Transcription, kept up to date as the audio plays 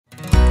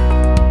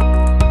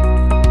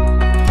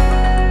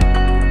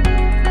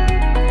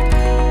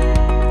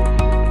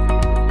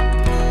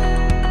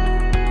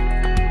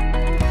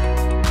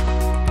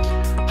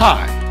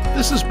Hi,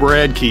 this is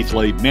Brad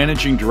Keithley,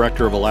 Managing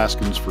Director of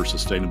Alaskans for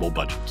Sustainable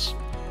Budgets.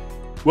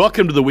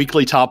 Welcome to the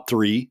weekly Top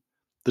 3,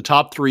 the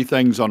top 3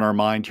 things on our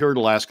mind here at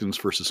Alaskans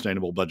for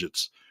Sustainable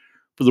Budgets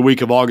for the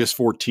week of August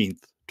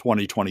 14th,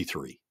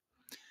 2023.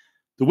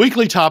 The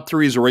weekly Top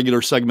 3 is a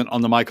regular segment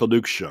on The Michael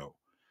Dukes Show.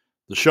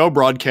 The show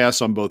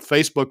broadcasts on both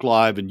Facebook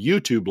Live and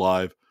YouTube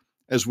Live,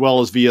 as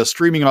well as via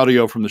streaming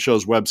audio from the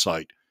show's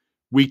website,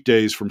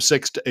 weekdays from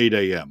 6 to 8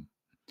 a.m.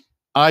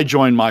 I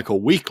join Michael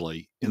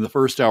weekly in the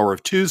first hour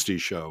of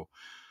Tuesday's show,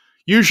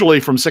 usually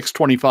from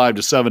 6:25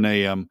 to 7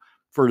 a.m.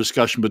 for a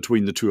discussion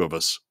between the two of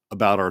us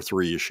about our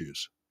 3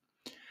 issues.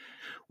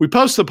 We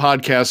post the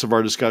podcast of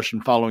our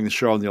discussion following the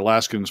show on the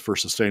Alaskans for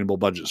Sustainable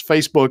Budgets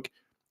Facebook,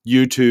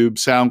 YouTube,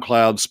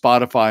 SoundCloud,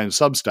 Spotify, and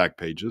Substack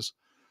pages,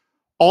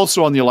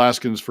 also on the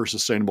Alaskans for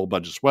Sustainable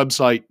Budgets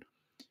website,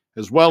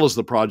 as well as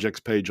the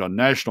projects page on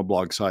national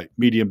blog site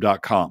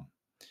medium.com.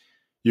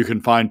 You can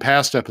find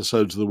past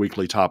episodes of the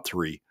weekly Top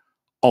 3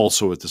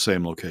 also at the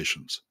same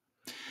locations.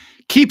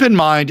 Keep in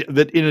mind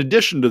that in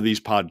addition to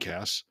these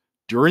podcasts,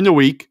 during the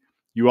week,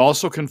 you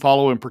also can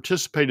follow and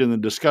participate in the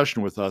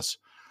discussion with us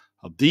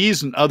of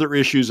these and other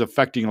issues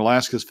affecting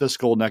Alaska's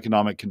fiscal and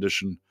economic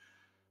condition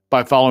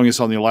by following us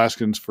on the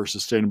Alaskans for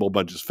Sustainable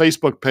Budgets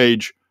Facebook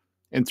page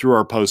and through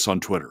our posts on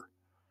Twitter.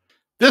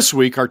 This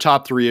week, our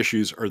top 3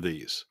 issues are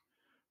these.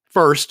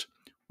 First,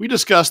 we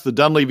discuss the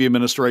Dunleavy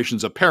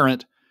Administration's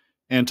apparent,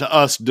 and to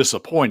us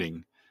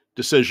disappointing,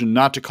 decision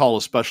not to call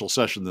a special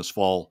session this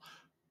fall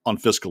on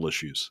fiscal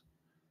issues.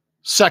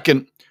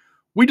 Second,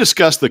 we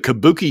discuss the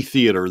Kabuki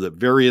theater that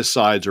various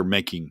sides are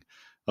making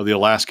of the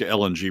Alaska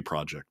LNG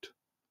project.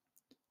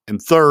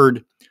 And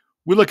third,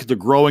 we look at the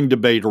growing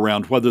debate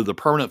around whether the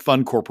Permanent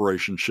Fund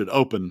Corporation should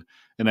open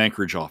an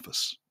Anchorage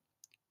office.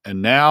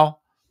 And now,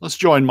 let's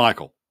join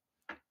Michael.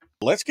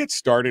 Let's get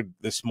started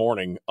this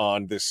morning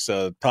on this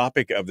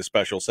topic of the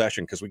special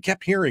session, because we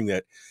kept hearing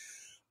that,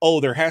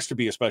 there has to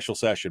be a special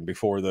session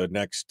before the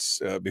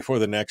next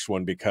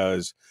one,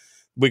 because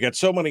we got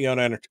so many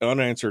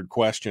unanswered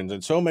questions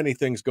and so many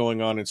things going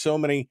on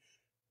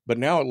but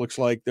now it looks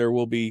like there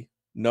will be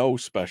no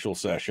special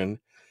session.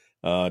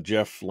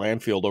 Jeff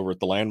Landfield over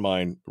at the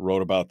Landmine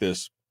wrote about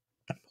this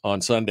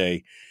on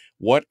Sunday.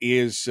 What's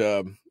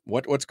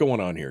going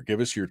on here?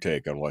 Give us your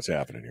take on what's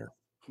happening here.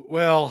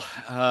 Well,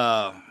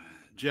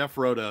 Jeff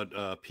wrote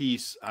a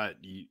piece.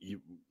 You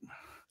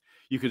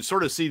could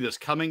sort of see this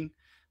coming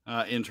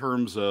in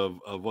terms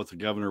of what the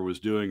governor was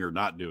doing or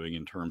not doing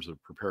in terms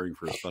of preparing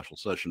for a special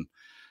session.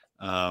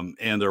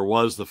 And there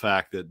was the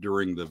fact that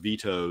during the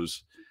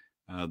vetoes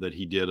that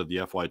he did of the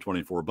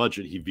FY24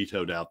 budget, he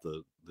vetoed out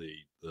the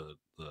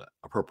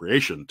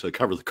appropriation to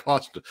cover the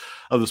cost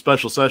of the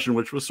special session,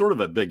 which was sort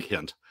of a big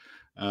hint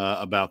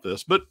about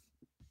this. But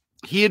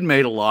he had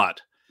made a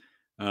lot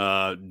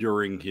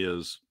during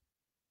his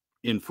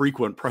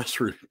infrequent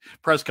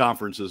press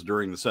conferences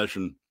during the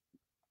session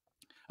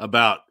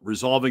about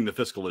resolving the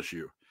fiscal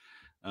issue,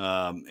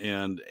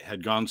 and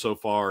had gone so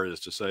far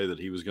as to say that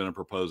he was going to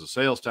propose a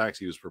sales tax.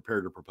 He was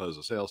prepared to propose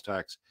a sales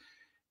tax,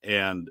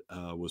 and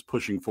was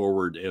pushing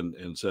forward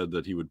and said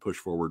that he would push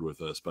forward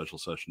with a special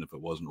session if it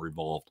wasn't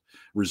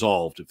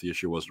resolved, if the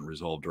issue wasn't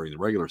resolved during the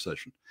regular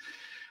session.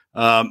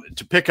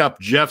 To pick up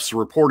Jeff's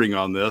reporting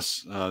on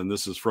this, and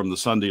this is from the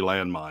Sunday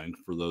Landmine,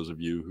 for those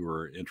of you who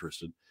are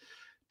interested,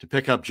 to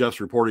pick up Jeff's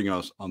reporting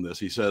on this,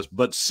 he says,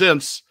 but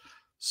since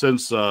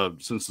the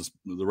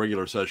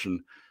regular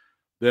session,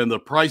 then the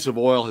price of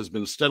oil has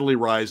been steadily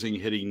rising,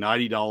 hitting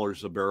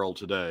 $90 a barrel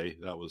today.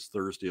 That was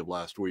Thursday of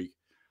last week.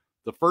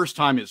 The first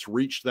time it's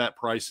reached that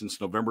price since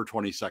November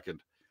 22nd.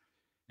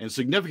 And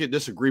significant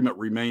disagreement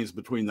remains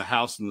between the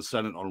House and the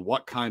Senate on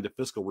what kind of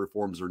fiscal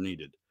reforms are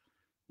needed.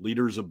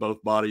 Leaders of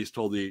both bodies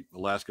told the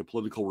Alaska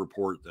Political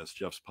Report, that's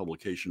Jeff's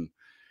publication,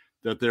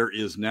 that there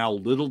is now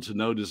little to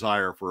no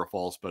desire for a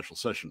fall special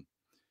session.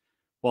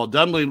 While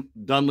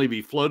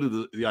Dunleavy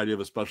floated the idea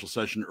of a special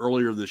session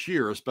earlier this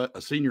year,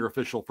 a senior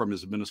official from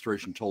his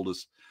administration told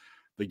us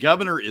the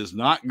governor is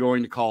not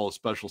going to call a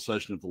special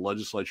session if the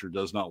legislature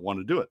does not want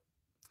to do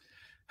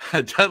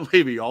it.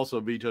 Dunleavy also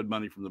vetoed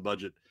money from the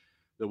budget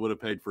that would have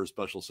paid for a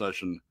special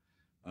session,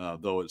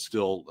 though it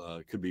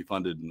still could be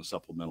funded in the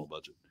supplemental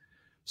budget.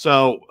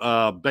 So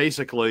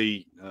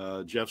basically,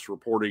 Jeff's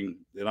reporting,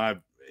 and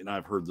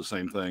I've heard the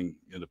same thing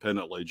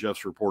independently.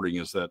 Jeff's reporting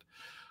is that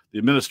the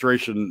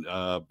administration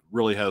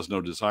really has no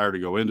desire to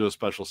go into a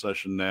special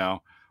session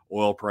now.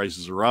 Oil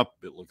prices are up.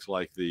 It looks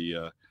like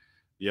the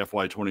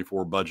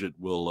FY24 budget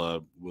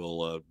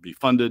will be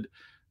funded,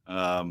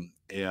 and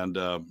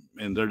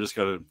they're just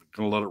going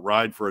to let it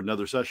ride for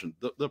another session.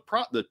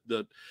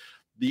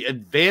 The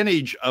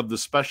advantage of the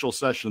special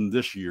session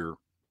this year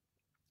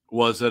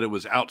was that it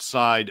was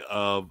outside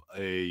of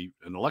an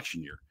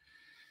election year,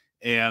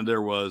 and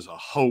there was a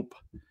hope,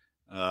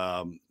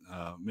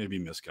 maybe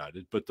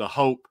misguided, but the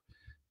hope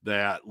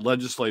that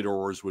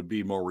legislators would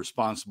be more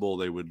responsible.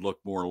 They would look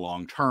more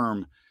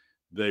long-term.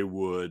 They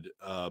would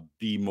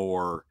be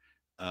more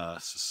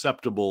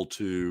susceptible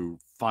to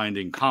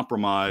finding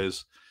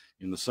compromise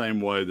in the same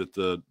way that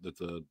the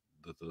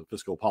the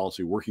Fiscal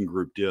Policy Working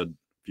Group did a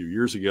few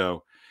years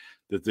ago,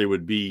 that they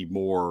would be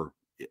more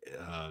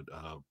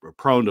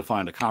prone to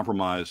find a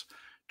compromise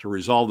to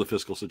resolve the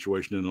fiscal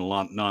situation in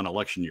a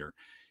non-election year.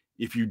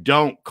 If you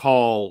don't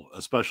call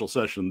a special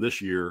session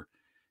this year,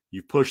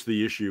 you push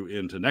the issue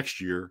into next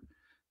year,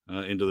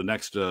 into the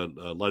next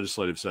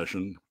legislative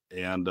session,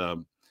 and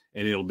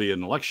it'll be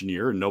an election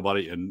year, and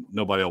nobody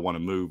will want to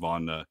move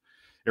on.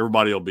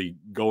 Everybody will be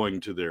going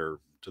to the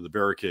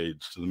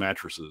barricades, to the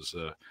mattresses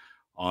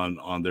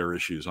on their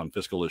issues, on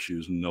fiscal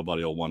issues, and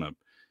nobody will want to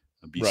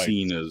be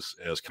seen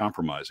as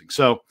compromising.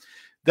 So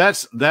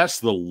that's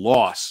the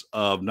loss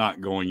of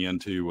not going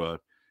into a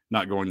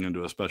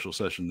special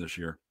session this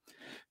year.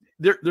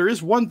 There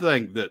is one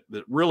thing that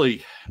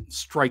really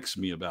strikes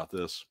me about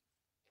this.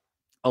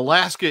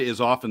 Alaska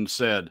is often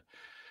said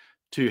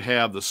to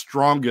have the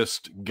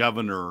strongest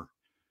governor,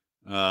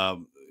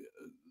 the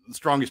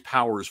strongest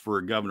powers for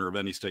a governor of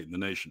any state in the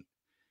nation.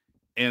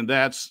 And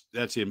that's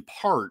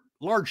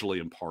largely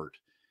in part,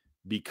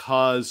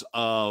 because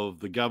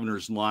of the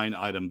governor's line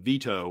item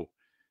veto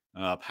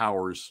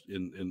powers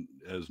in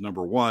as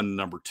number one.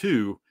 Number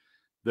two,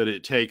 that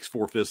it takes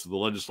 4/5 of the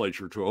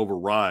legislature to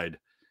override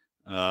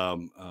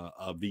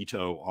a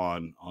veto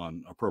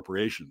on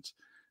appropriations.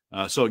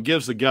 So it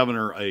gives the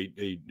governor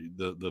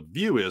the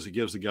view is it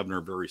gives the governor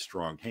a very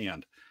strong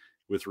hand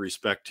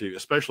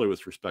especially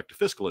with respect to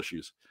fiscal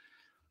issues.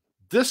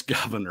 This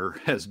governor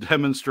has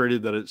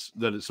demonstrated that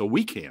it's a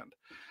weak hand.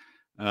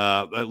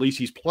 At least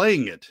he's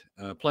playing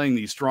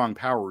these strong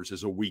powers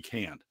as a weak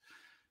hand.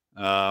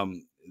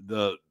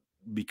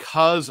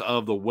 Because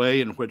of the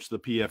way in which the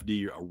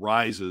PFD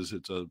arises,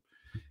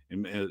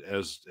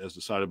 as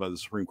decided by the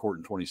Supreme Court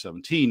in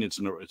 2017, it's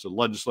a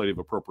legislative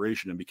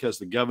appropriation, and because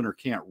the governor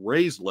can't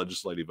raise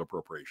legislative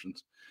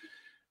appropriations,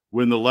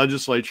 when the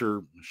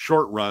legislature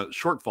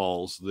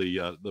shortfalls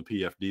the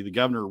PFD, the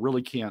governor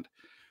really can't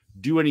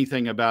do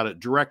anything about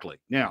it directly.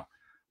 Now,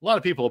 a lot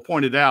of people have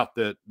pointed out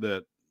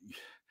that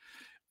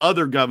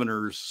other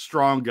governors,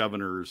 strong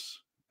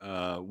governors,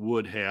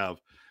 would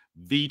have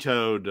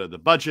vetoed the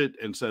budget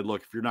and said,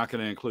 "Look, if you're not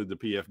going to include the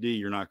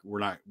PFD, we're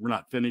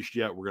not finished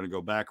yet. We're going to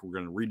go back. We're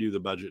going to redo the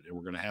budget, and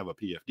we're going to have a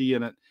PFD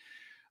in it."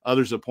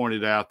 Others have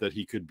pointed out that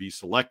he could be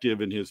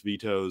selective in his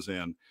vetoes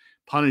and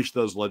punish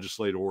those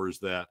legislators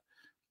that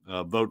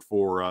vote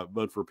for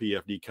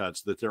PFD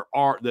cuts. That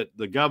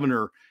the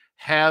governor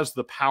has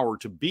the power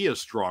to be a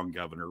strong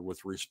governor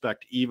with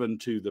respect even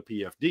to the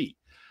PFD.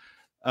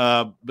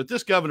 But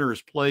this governor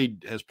has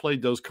played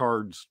those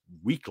cards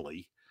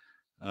weakly.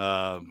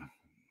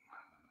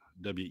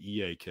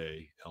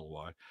 WEAKLY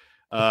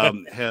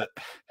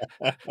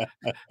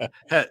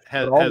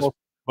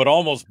but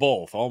almost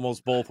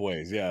both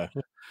ways. Yeah.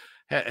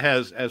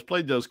 Has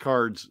played those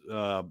cards,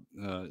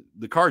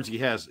 the cards he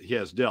has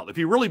dealt. If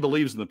he really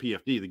believes in the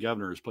PFD, the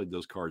governor has played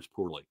those cards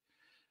poorly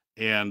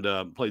and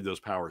played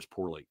those powers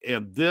poorly.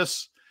 And the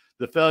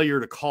failure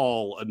to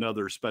call a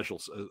special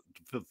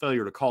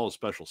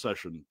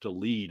session, to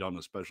lead on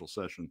a special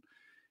session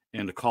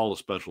and to call a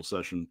special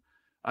session,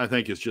 I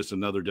think is just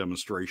another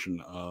demonstration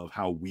of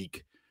how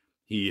weak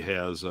he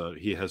has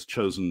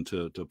chosen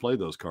to play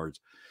those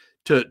cards.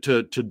 To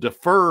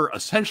defer,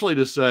 essentially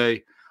to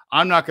say,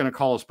 I'm not going to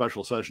call a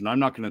special session. I'm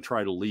not going to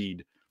try to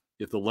lead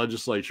if the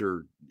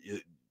legislature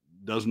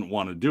doesn't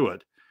want to do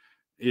it,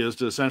 is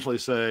to essentially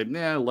say,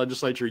 "Nah,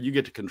 legislature, you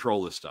get to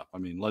control this stuff. I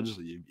mean,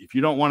 if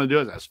you don't want to do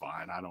it, that's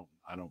fine. I don't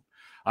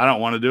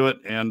want to do it,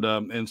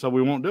 and so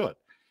we won't do it."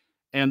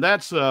 And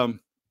that's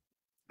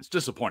it's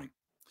disappointing.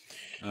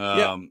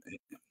 Yeah.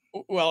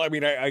 Well, I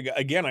mean,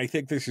 I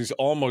think this is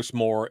almost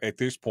more at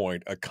this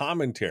point a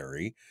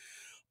commentary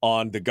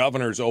on the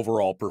governor's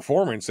overall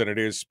performance than it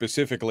is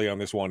specifically on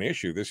this one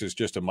issue. This is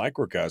just a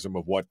microcosm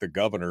of what the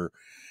governor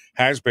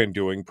has been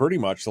doing pretty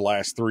much the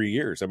last 3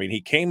 years. I mean,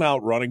 he came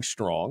out running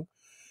strong,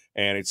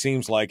 and it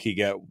seems like he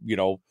got,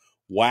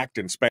 whacked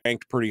and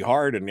spanked pretty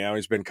hard, and now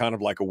he's been kind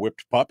of like a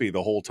whipped puppy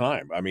the whole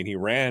time. I mean, he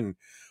ran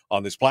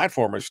on this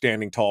platform of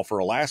standing tall for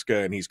Alaska,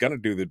 and he's going to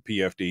do the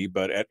PFD,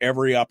 but at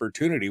every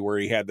opportunity where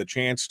he had the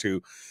chance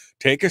to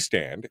take a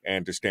stand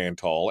and to stand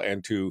tall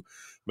and to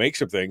make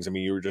some things. I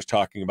mean, you were just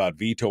talking about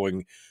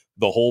vetoing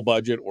the whole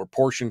budget or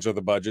portions of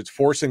the budgets,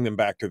 forcing them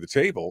back to the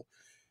table.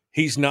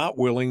 He's not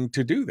willing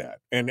to do that.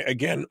 And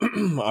again,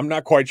 I'm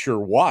not quite sure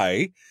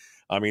why.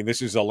 I mean,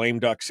 this is a lame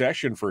duck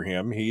session for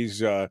him. He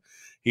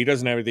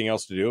doesn't have anything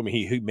else to do. I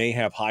mean, he may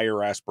have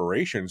higher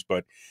aspirations,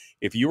 but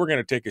if you were going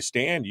to take a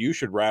stand, you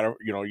should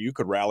you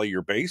could rally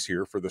your base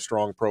here for the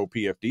strong pro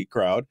PFD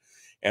crowd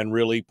and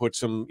really put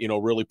some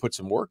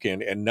work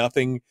in, and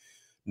nothing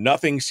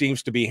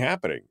seems to be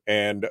happening.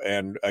 And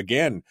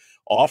again,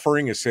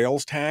 offering a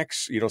sales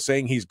tax,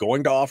 saying he's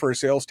going to offer a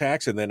sales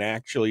tax and then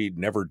actually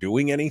never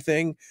doing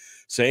anything,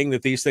 saying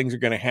that these things are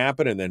going to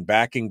happen and then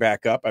backing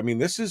back up. I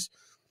mean, is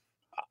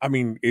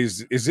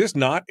this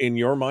not, in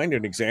your mind,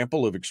 an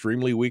example of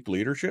extremely weak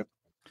leadership?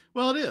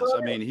 Well, it is.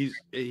 I mean,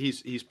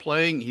 he's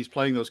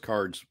playing those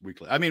cards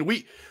weakly. I mean,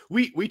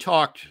 we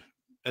talked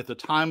at the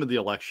time of the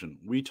election.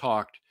 We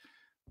talked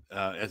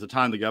at the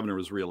time the governor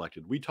was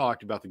reelected, we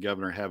talked about the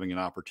governor having an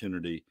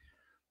opportunity,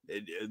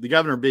 the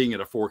governor being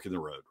at a fork in the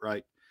road,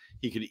 right?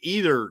 He could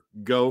either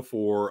go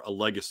for a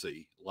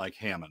legacy like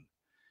Hammond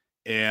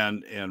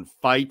and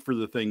fight for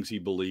the things he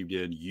believed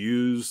in,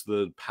 use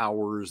the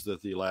powers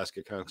that the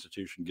Alaska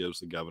Constitution gives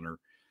the governor,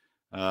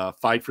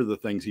 fight for the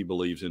things he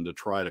believes in to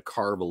try to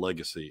carve a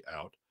legacy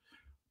out,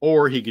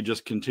 or he could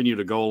just continue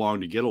to go along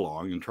to get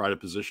along and try to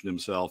position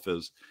himself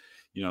as,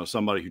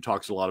 somebody who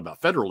talks a lot about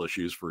federal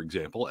issues, for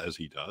example, as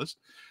he does,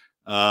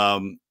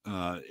 and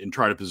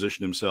try to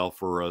position himself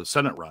for a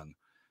Senate run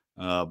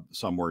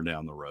somewhere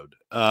down the road.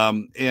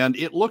 And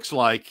it looks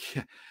like,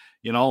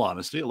 in all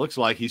honesty, it looks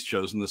like he's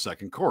chosen the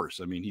second course.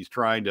 I mean, he's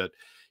trying to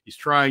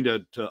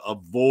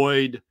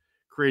avoid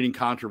creating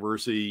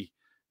controversy,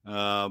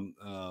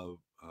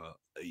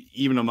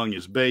 even among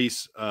his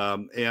base,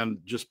 and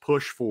just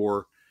push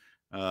to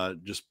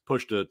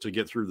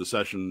get through the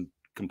session,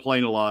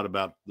 complain a lot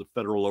about the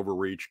federal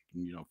overreach,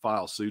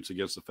 file suits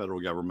against the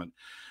federal government.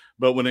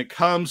 But when it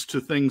comes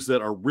to things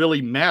that are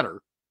really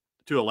matter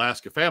to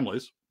Alaska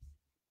families,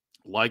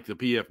 like the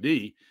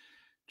PFD,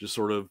 just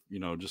sort of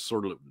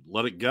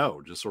let it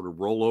go, just sort of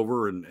roll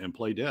over and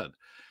play dead.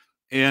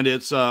 And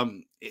it's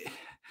and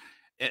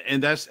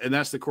that's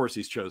the course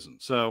he's chosen.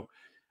 So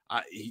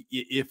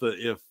if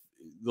the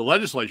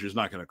legislature is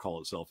not going to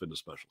call itself into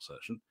special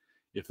session,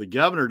 if the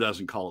governor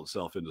doesn't call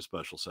itself into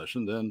special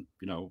session, then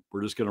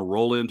we're just going to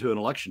roll into an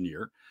election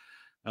year,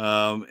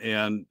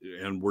 and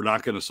we're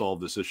not going to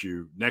solve this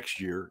issue next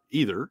year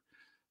either.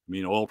 I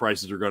mean, oil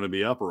prices are going to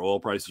be up, or oil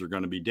prices are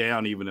going to be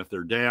down. Even if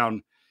they're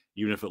down,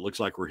 even if it looks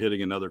like we're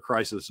hitting another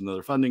crisis,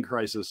 another funding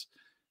crisis,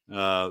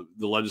 the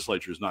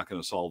legislature is not going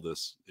to solve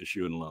this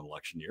issue in an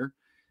election year.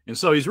 And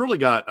so he's really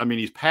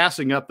he's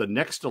passing up the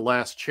next to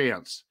last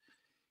chance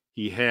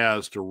he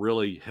has to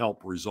really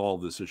help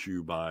resolve this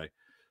issue by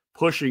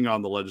pushing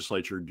on the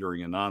legislature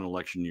during a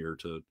non-election year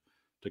to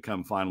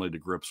come finally to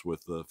grips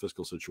with the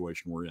fiscal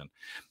situation we're in.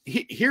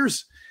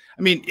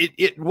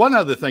 One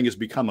other thing has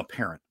become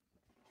apparent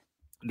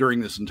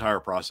during this entire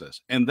process,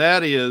 and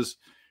that is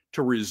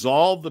to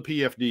resolve the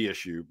PFD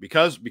issue,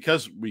 because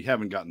we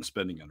haven't gotten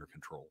spending under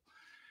control.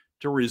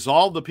 To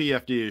resolve the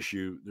PFD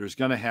issue, there's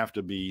going to have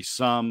to be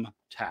some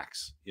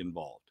tax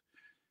involved,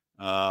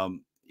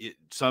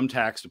 some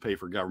tax to pay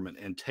for government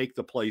and take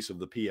the place of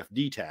the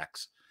PFD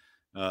tax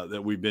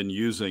that we've been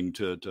using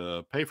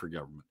to pay for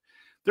government.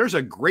 There's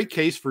a great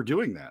case for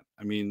doing that.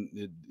 I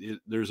mean,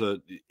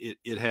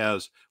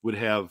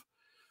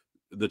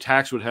 the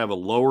tax would have a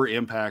lower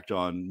impact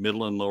on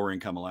middle and lower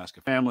income Alaska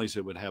families.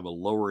 It would have a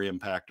lower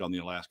impact on the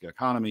Alaska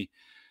economy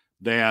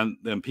than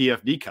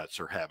PFD cuts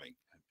are having.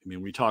 I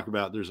mean, we talk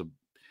about, there's a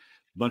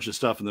bunch of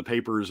stuff in the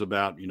papers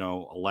about,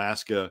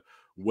 Alaska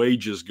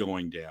wages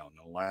going down,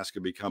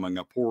 Alaska becoming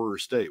a poorer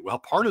state. Well,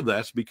 part of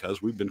that's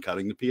because we've been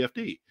cutting the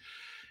PFD.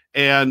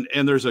 And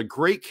there's a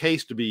great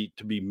case to be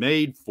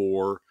made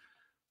for,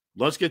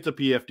 let's get the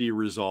PFD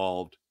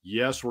resolved.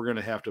 Yes, we're going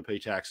to have to pay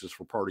taxes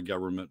for part of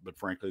government, but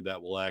frankly,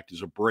 that will act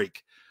as a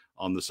brake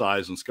on the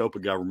size and scope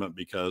of government,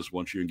 because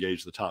once you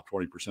engage the top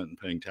 20% in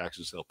paying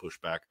taxes, they'll push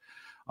back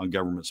on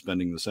government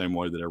spending the same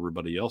way that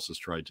everybody else has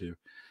tried to.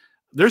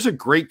 There's a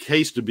great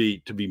case to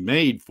be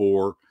made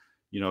for,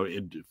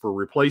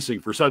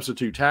 for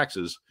substitute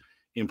taxes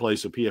in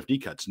place of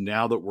PFD cuts,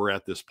 now that we're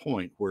at this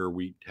point where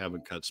we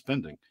haven't cut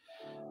spending.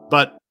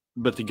 But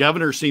the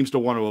governor seems to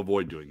want to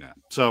avoid doing that.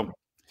 So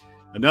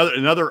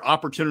another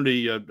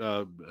opportunity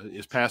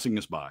is passing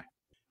us by.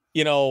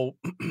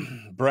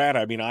 Brad,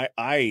 I mean,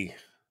 I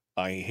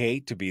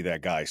hate to be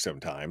that guy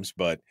sometimes,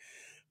 but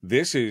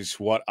this is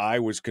what I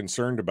was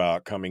concerned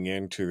about coming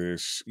into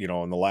this, in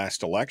the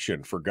last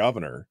election for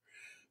governor,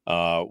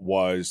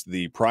 was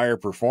the prior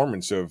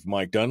performance of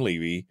Mike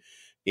Dunleavy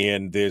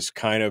in this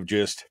kind of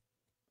just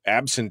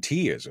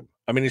absenteeism.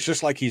 I mean, it's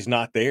just like he's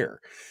not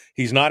there.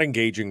 He's not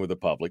engaging with the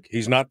public.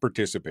 He's not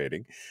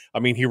participating. I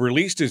mean, he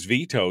released his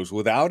vetoes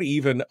without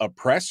even a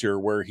presser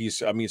where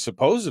he's,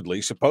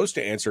 supposedly supposed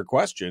to answer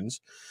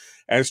questions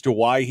as to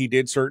why he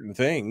did certain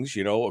things,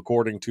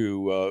 according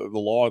to the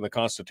law and the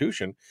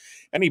Constitution.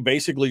 And he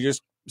basically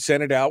just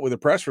sent it out with a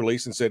press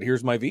release and said,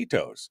 here's my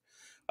vetoes.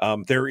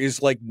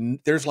 There's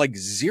like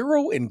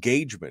zero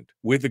engagement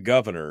with the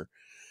governor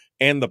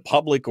and the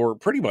public, or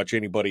pretty much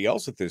anybody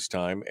else at this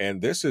time. And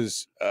this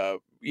is,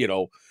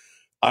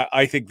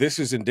 I think this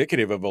is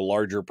indicative of a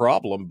larger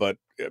problem. But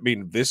I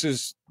mean, this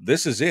is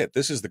it.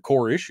 This is the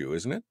core issue,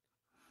 isn't it?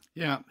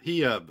 Yeah,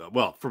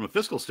 well, from a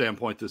fiscal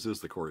standpoint, this is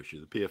the core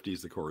issue. The PFD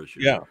is the core issue.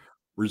 Yeah,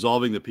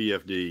 resolving the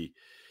PFD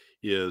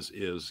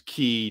is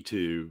key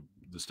to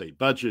the state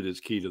budget. It's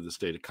key to the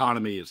state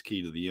economy. It's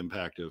key to the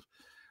impact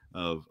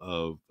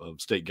of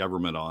state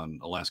government on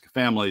Alaska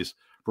families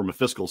from a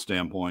fiscal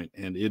standpoint,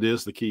 and it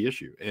is the key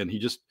issue. And he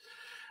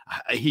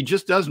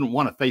just doesn't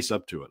want to face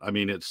up to it. I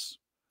mean,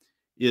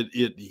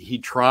 he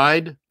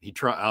tried.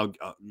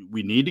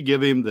 We need to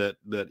give him that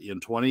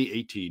in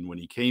 2018 when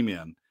he came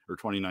in, or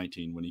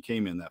 2019 when he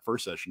came in that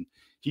first session,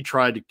 he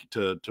tried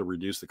to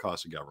reduce the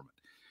cost of government,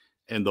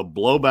 and the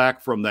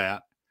blowback from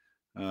that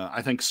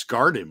I think,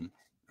 scarred him,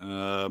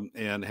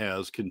 and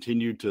has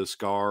continued to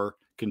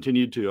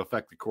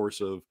affect the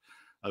course of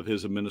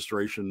his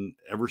administration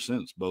ever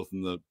since, both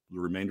in the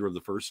remainder of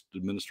the first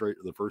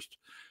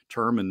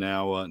term and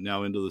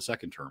now into the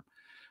second term.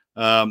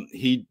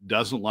 He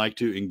doesn't like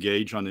to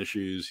engage on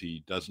issues.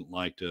 He doesn't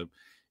like to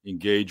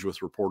engage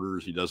with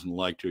reporters. He doesn't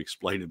like to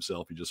explain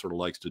himself. He just sort of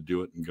likes to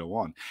do it and go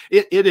on.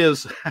 It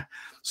is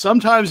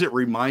sometimes it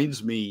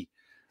reminds me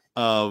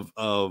of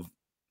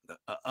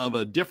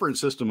a different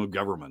system of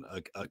government,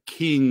 a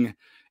king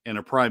and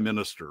a prime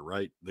minister,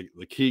 right?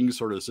 The king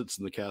sort of sits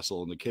in the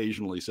castle and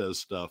occasionally says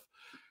stuff,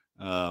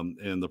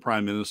 and the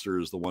prime minister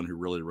is the one who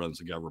really runs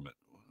the government.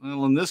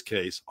 Well, in this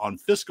case, on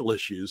fiscal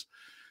issues,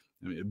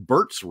 I mean,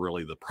 Bert's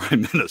really the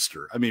prime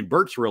minister. I mean,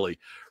 Bert's really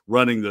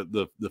running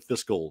the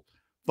fiscal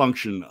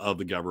function of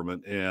the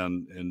government,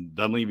 and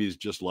Dunleavy's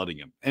just letting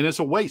him. And it's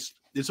a waste.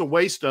 It's a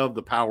waste of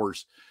the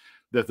powers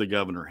that the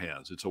governor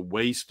has. It's a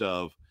waste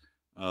of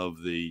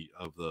the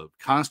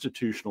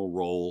constitutional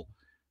role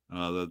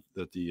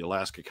that the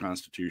Alaska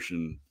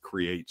Constitution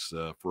creates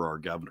for our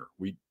governor.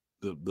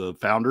 The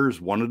founders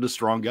wanted a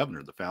strong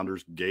governor. The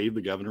founders gave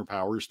the governor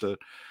powers to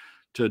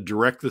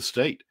direct the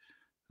state.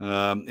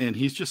 And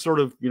he's just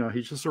sort of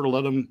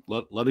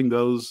letting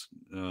those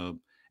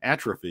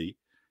atrophy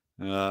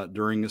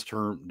during his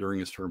term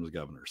as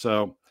governor.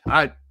 So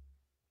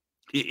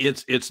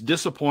it's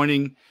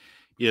disappointing.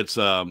 It's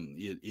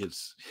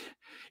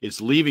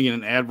leaving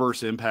an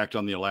adverse impact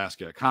on the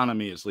Alaska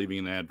economy. It's leaving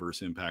an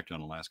adverse impact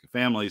on Alaska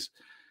families.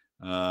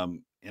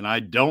 And I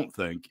don't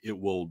think it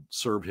will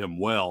serve him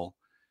well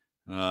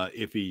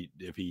if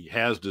he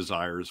has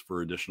desires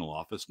for additional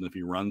office, and if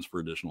he runs for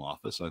additional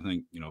office. I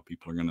think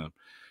people are going to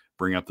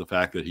bring up the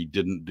fact that he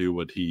didn't do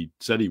what he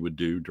said he would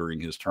do during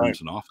his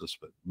terms in office,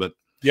 but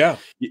yeah,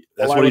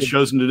 that's what he's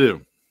chosen to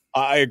do.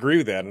 I agree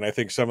with that, and I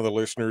think some of the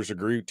listeners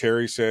agree.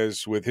 Terry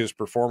says, with his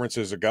performance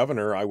as a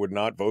governor, I would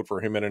not vote for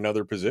him in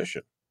another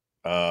position.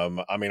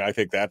 I mean, I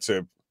think that's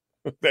a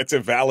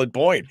valid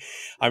point.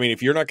 I mean,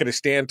 if you're not going to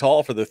stand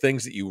tall for the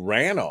things that you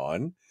ran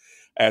on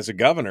as a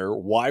governor,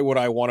 why would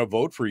I want to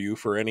vote for you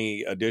for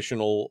any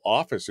additional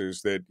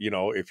offices that,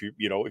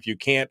 if you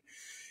can't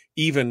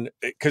even,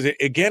 because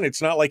again,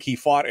 it's not like he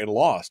fought and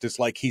lost. It's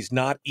like he's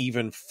not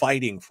even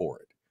fighting for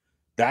it.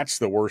 That's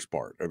the worst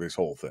part of this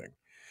whole thing.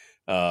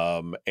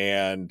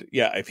 And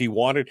yeah, if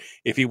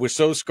he was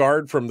so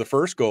scarred from the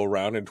first go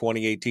around in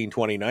 2018,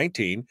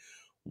 2019,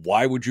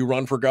 why would you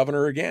run for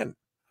governor again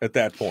at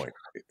that point?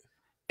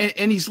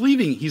 And he's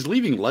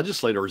leaving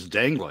legislators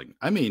dangling.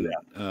 I mean,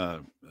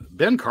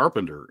 Ben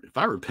Carpenter, if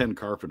I were Ben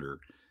Carpenter,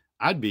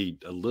 I'd be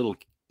a little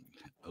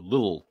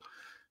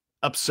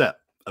upset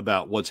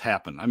about what's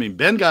happened. I mean,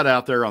 Ben got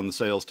out there on the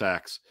sales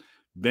tax.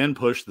 Ben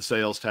pushed the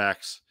sales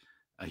tax.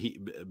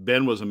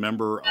 Ben was a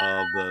member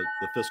of the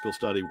fiscal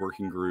study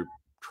working group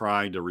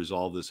trying to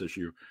resolve this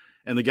issue,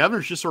 and the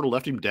governor's just sort of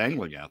left him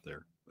dangling out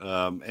there.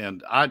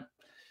 And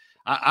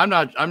I'm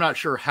not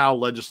sure how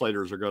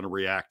legislators are going to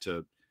react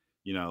to,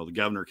 the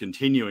governor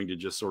continuing to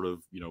just sort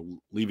of,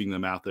 leaving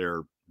them out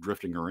there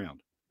drifting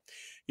around.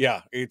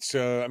 Yeah, it's,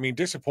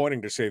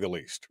 disappointing to say the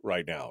least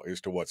right now as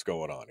to what's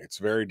going on. It's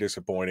very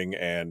disappointing.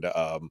 And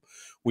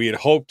we had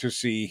hoped to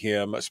see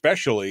him,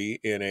 especially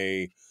in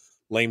a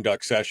lame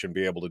duck session,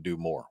 be able to do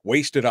more.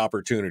 Wasted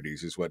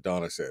opportunities is what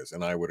Donna says,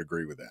 and I would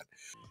agree with that.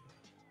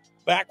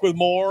 Back with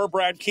more.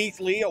 Brad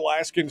Keithley,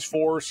 Alaskans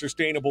for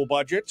Sustainable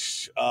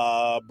Budgets,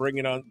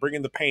 bringing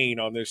the pain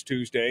on this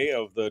Tuesday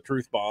of the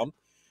Truth Bomb.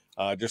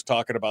 Just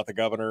talking about the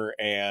governor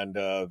and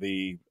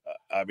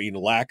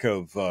lack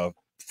of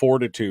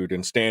fortitude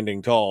and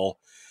standing tall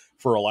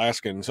for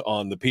Alaskans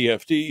on the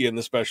PFD in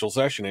the special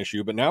session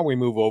issue. But now we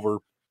move over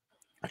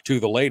to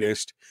the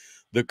latest,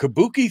 the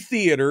Kabuki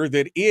theater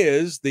that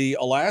is the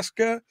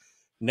Alaska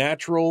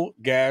natural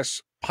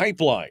gas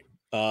pipeline.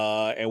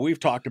 And we've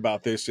talked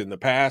about this in the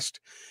past.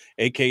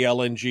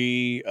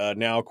 AKLNG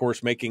now, of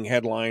course, making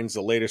headlines.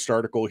 The latest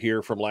article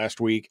here from last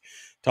week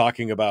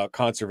talking about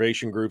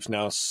conservation groups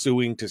now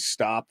suing to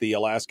stop the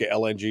Alaska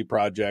LNG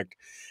project.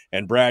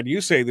 And Brad,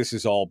 you say this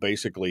is all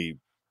basically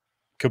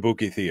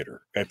Kabuki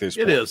theater at this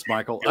point. It is,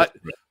 Michael.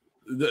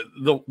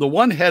 The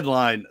one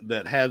headline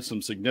that had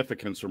some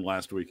significance from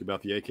last week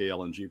about the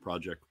AKLNG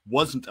project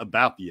wasn't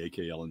about the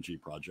AKLNG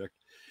project.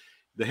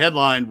 The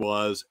headline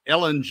was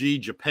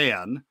LNG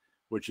Japan,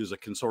 which is a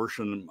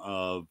consortium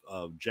of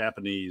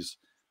Japanese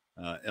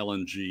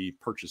LNG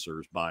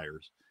purchasers,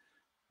 buyers,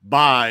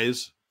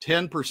 buys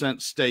 10%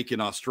 stake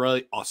in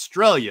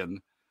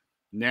Australian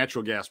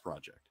natural gas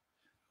project.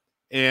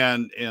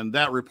 And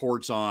that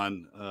reports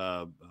on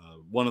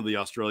one of the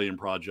Australian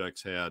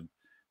projects had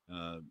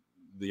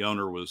the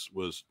owner was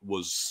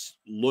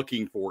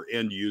looking for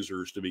end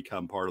users to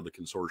become part of the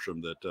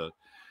consortium, that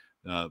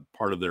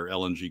part of their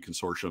LNG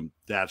consortium.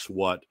 That's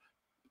what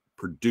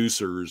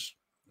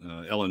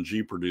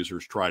LNG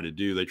producers try to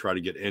do. They try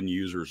to get end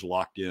users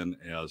locked in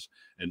as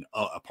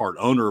a part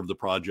owner of the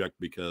project,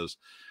 because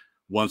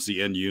once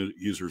the end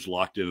users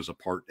locked in as a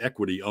part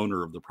equity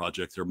owner of the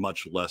project, they're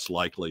much less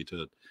likely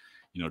to,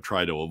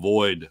 try to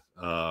avoid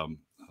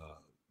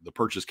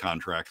purchase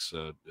contracts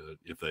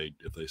if they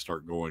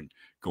start going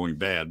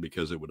bad,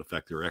 because it would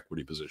affect their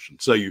equity position.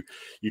 So you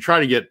try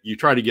to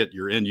get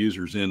your end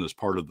users in as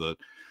part of the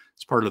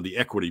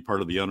equity,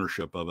 part of the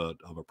ownership of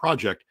a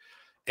project.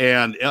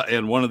 And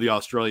one of the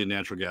Australian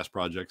natural gas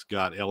projects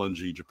got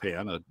LNG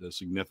Japan, a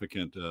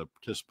significant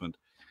participant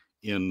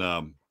in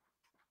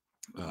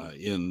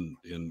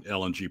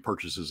LNG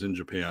purchases in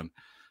Japan,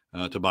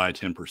 to buy a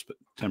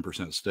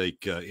 10%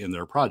 stake in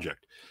their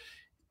project.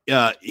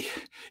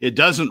 It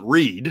doesn't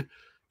read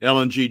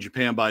LNG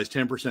Japan buys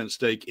 10%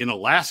 stake in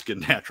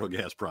Alaskan natural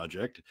gas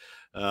project.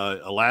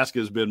 Alaska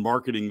has been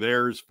marketing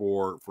theirs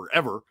for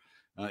forever.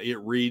 It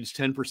reads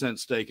 10%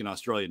 stake in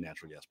Australian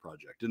natural gas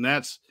project, and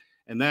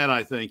that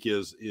I think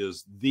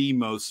is the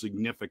most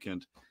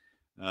significant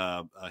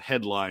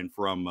headline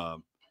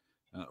from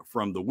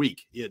the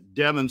week. It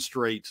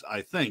demonstrates,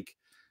 I think,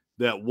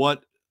 that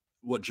what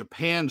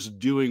Japan's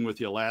doing with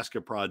the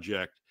Alaska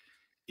project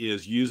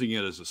is using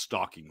it as a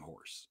stalking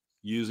horse,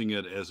 using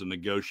it as a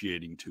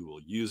negotiating tool,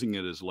 using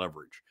it as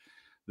leverage.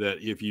 That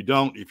if you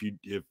don't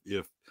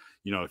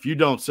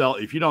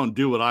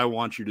do what I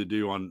want you to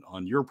do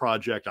on your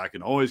project, I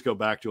can always go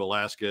back to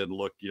Alaska and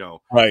look,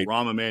 right.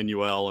 Rahm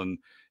Emanuel and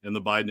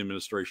the Biden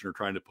administration are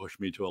trying to push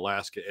me to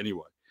Alaska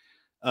anyway.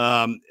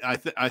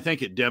 I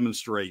think it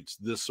demonstrates,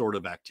 this sort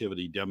of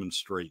activity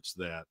demonstrates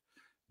that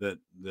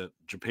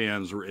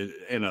Japan's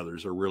and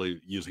others are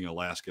really using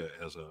Alaska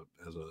as a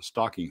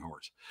stalking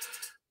horse.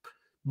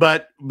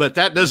 But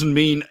that doesn't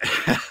mean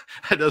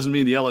the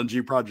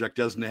LNG project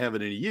doesn't have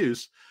it any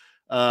use.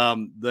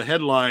 The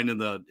headline in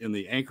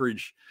the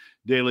Anchorage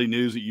Daily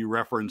News that you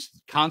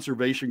referenced: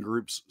 conservation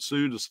groups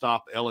sue to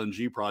stop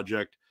LNG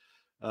project.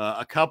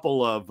 A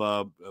couple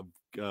of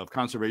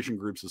conservation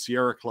groups, the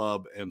Sierra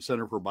Club and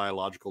Center for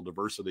Biological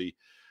Diversity,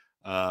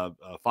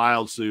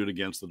 filed suit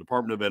against the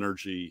Department of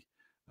Energy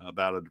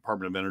about a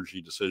Department of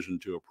Energy decision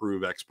to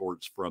approve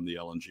exports from the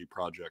LNG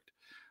project.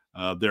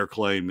 Their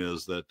claim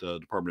is that the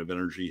Department of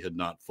Energy had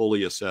not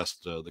fully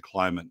assessed the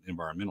climate and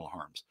environmental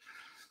harms.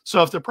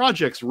 So if the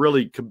project's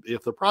really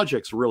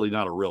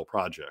not a real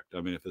project,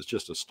 I mean, if it's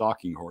just a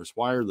stalking horse,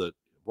 why are the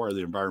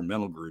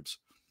environmental groups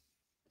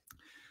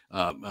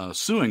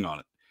suing on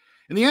it?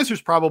 And the answer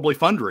is probably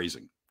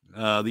fundraising.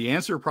 The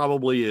answer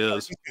probably is, I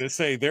was going to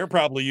say, they're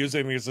probably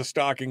using me as a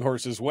stalking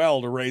horse as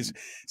well to raise.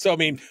 So, I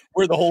mean,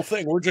 we're the whole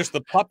thing. We're just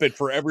the puppet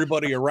for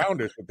everybody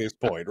around us at this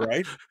point,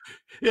 right?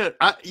 Yeah.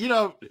 That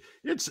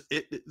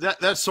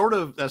sort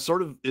of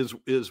is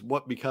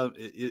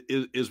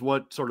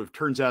what sort of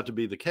turns out to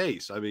be the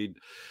case. I mean,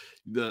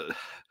 the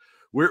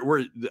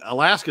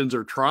Alaskans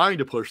are trying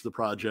to push the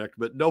project,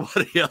 but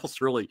nobody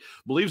else really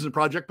believes in the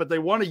project, but they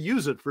want to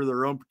use it for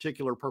their own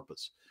particular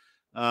purpose.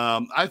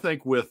 I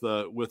think with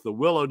the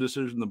Willow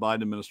decision, the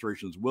Biden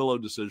administration's Willow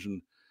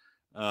decision,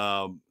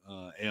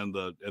 and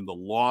the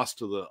loss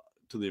to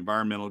the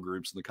environmental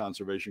groups and the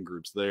conservation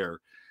groups there,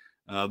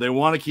 they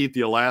want to keep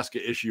the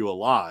Alaska issue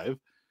alive.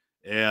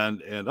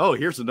 And oh,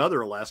 here's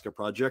another Alaska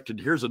project, and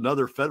here's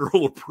another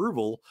federal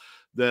approval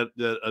that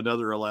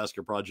another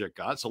Alaska project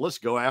got. So let's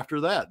go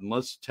after that, and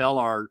let's tell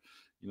our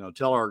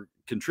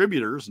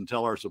contributors and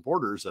tell our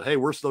supporters that, hey,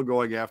 we're still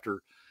going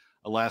after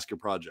Alaska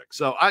project.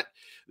 So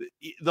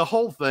the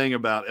whole thing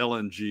about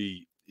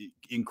LNG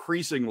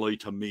increasingly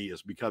to me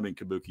is becoming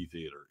kabuki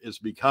theater. It's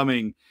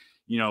becoming,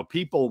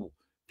 people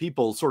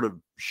sort of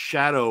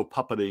shadow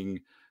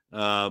puppeting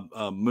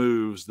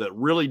moves that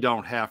really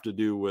don't have to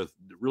do with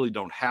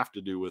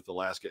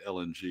Alaska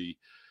LNG,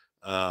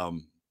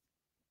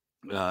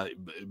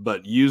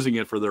 but using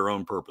it for their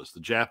own purpose. The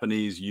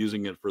Japanese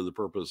using it for the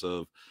purpose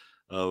of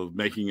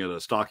making it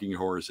a stalking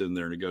horse in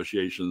their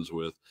negotiations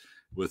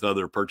with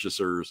other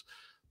purchasers,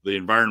 the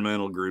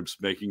environmental groups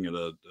making it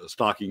a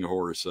stalking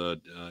horse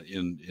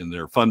in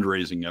their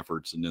fundraising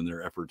efforts and in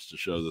their efforts to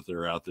show that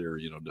they're out there,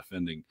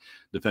 defending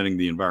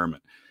the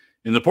environment.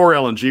 And the poor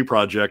LNG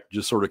project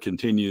just sort of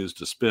continues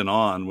to spin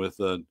on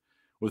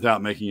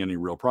without making any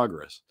real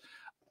progress.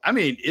 I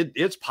mean,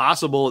 it's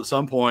possible at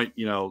some point,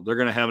 they're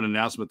going to have an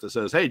announcement that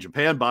says, hey,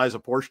 Japan buys a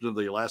portion of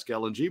the Alaska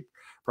LNG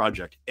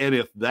project. And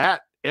if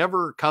that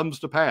ever comes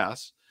to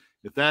pass,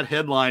 if that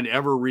headline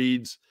ever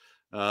reads,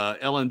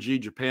 LNG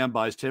Japan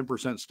buys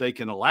 10% stake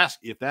in Alaska,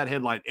 if that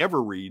headline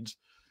ever reads,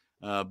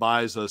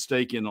 buys a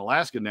stake in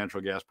Alaska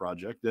natural gas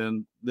project,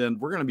 then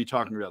we're going to be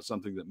talking about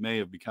something that may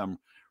have become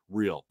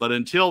real. But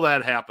until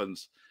that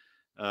happens,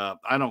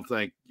 I don't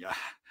think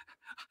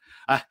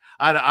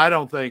I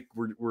don't think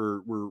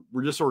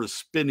we're just sort of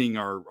spinning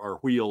our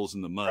wheels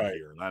in the mud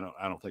here, and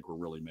I don't think we're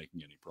really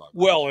making any progress.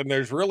 Well, and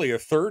there's really a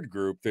third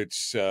group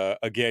that's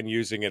again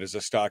using it as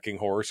a stalking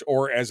horse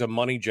or as a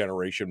money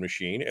generation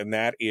machine, and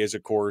that is,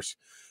 of course,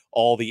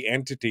 all the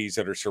entities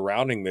that are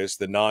surrounding this,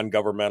 the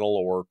non-governmental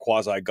or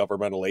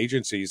quasi-governmental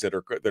agencies that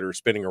are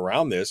spinning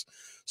around this,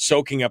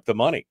 soaking up the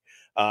money.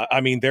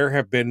 I mean, there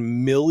have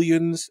been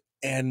millions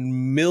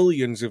and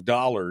millions of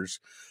dollars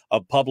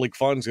of public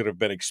funds that have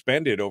been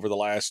expended over the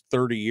last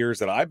 30 years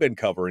that I've been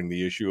covering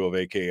the issue of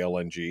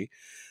AKLNG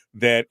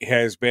that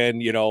has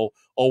been, oh,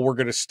 we're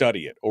going to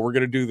study it, or we're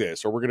going to do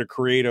this, or we're going to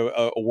create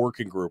a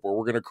working group, or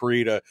we're going to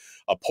create a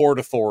port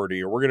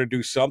authority, or we're going to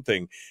do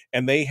something.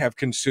 And they have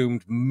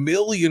consumed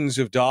millions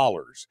of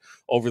dollars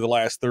over the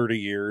last 30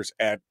 years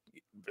at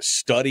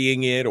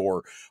studying it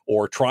or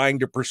trying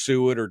to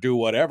pursue it or do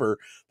whatever.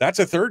 That's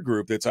a third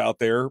group that's out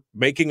there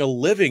making a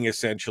living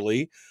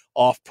essentially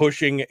off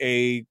pushing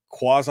a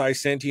quasi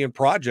sentient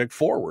project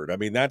forward. I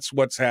mean, that's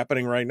what's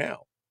happening right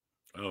now.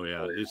 Oh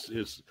yeah,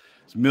 it's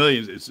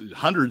millions, it's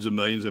hundreds of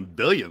millions and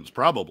billions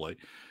probably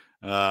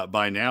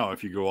by now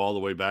if you go all the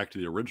way back to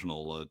the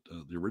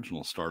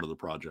original start of the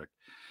project.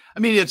 I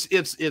mean,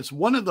 it's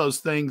one of those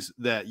things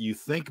that you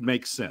think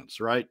makes sense,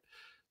 right?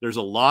 There's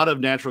a lot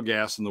of natural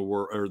gas in the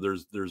world, or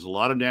there's a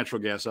lot of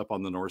natural gas up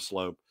on the North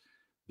Slope.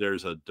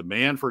 There's a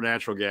demand for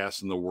natural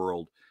gas in the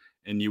world,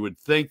 and you would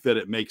think that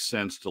it makes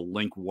sense to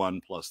link one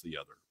plus the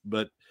other.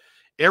 But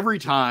every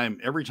time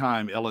every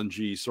time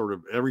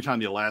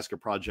the Alaska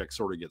project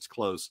sort of gets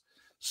close,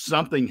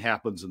 something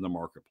happens in the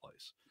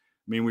marketplace.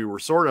 I mean, we were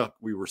sort of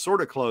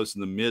close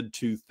in the mid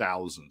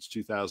 2000s,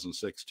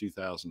 2006,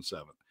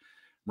 2007.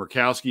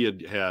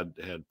 Murkowski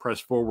had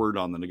pressed forward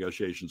on the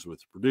negotiations with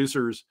the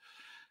producers.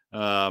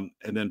 And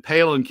then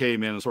Palin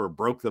came in and sort of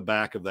broke the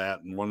back of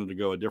that and wanted to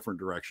go a different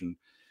direction.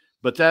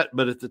 But at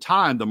the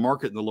time, the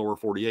market in the lower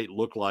 48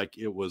 looked like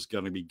it was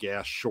going to be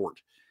gas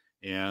short.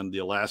 And the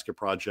Alaska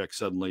project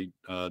suddenly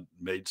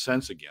made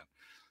sense again.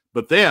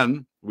 But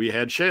then we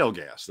had shale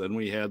gas. Then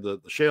we had the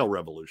shale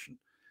revolution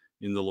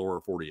in the lower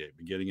 48,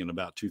 beginning in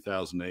about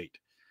 2008.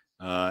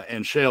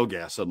 And shale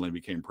gas suddenly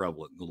became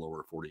prevalent in the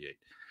lower 48.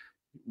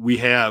 We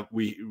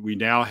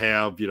now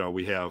have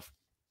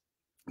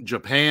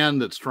Japan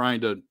that's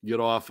trying to get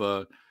off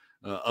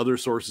other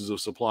sources of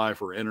supply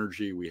for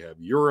energy. We have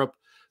Europe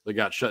that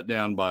got shut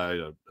down by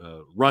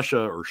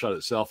Russia, or shut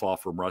itself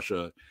off from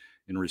Russia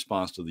in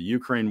response to the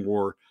Ukraine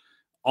war.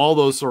 All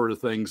those sort of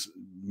things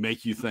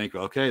make you think,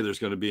 okay, there's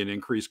going to be an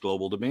increased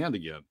global demand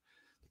again.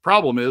 The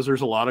problem is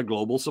there's a lot of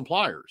global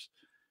suppliers.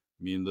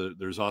 I mean,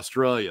 there's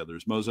Australia,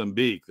 there's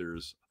Mozambique,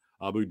 there's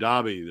Abu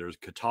Dhabi, there's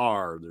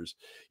Qatar, there's,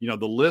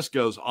 the list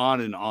goes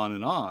on and on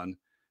and on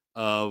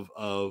of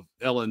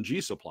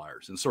LNG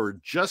suppliers. And sort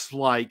of just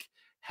like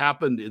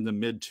happened in the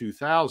mid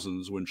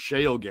 2000s when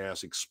shale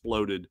gas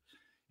exploded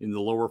in the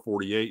lower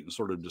 48 and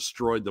sort of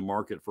destroyed the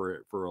market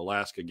for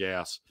Alaska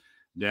gas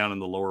down in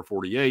the lower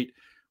 48,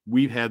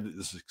 we've had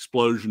this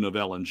explosion of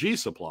LNG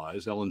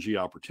supplies, LNG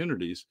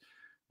opportunities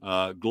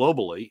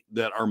globally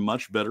that are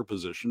much better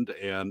positioned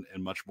and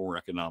much more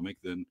economic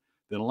than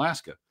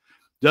Alaska.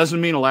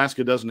 Doesn't mean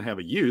Alaska doesn't have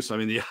a use. I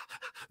mean,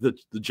 the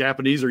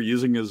Japanese are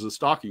using it as a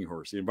stalking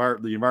horse. The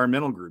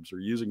environmental groups are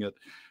using it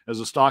as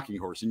a stalking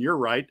horse. And you're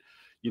right.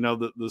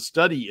 The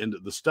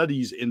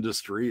studies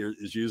industry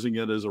is using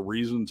it as a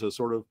reason to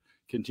sort of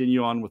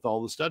continue on with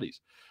all the studies.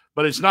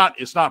 But it's not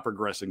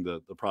progressing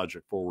the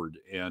project forward.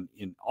 And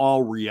in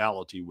all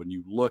reality, when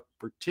you look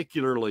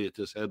particularly at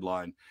this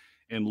headline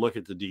and look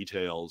at the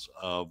details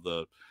of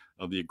the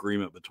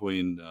agreement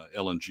between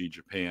LNG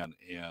Japan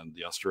and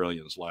the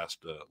Australians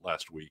last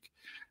week,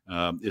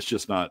 it's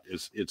just not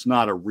it's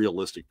not a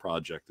realistic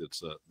project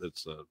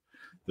that's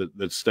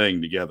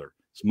staying together.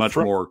 It's much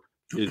more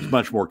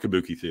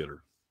Kabuki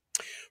theater.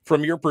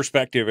 From your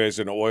perspective as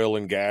an oil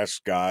and gas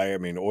guy, I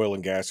mean, oil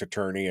and gas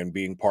attorney, and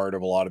being part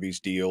of a lot of these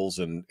deals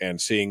and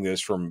seeing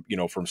this from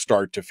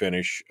start to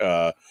finish,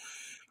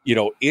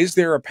 is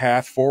there a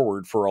path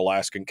forward for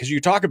Alaskan? Because you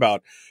talk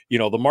about,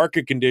 the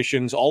market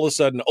conditions, all of a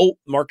sudden,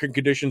 market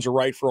conditions are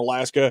right for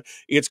Alaska.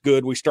 It's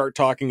good. We start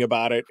talking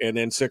about it. And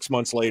then 6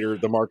 months later,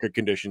 the market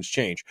conditions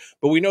change.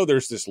 But we know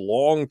there's this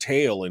long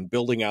tail in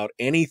building out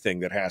anything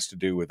that has to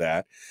do with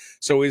that.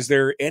 So is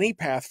there any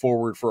path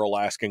forward for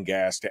Alaskan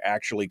gas to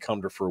actually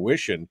come to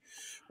fruition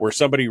where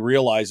somebody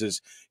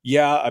realizes,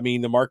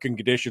 the market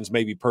conditions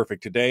may be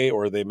perfect today,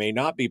 or they may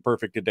not be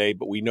perfect today,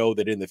 but we know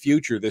that in the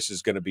future, this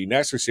is going to be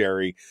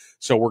necessary.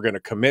 So we're going to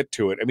commit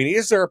to it. I mean,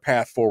 is there a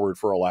path forward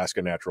for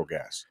Alaska natural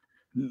gas?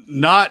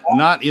 Not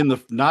in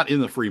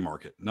the free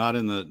market, not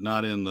in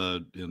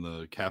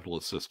the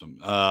capitalist system.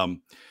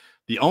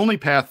 The only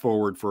path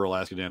forward for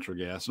Alaska natural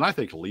gas, and I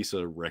think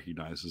Lisa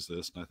recognizes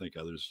this, and I think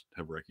others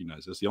have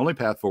recognized this, the only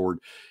path forward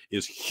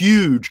is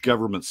huge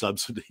government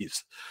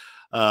subsidies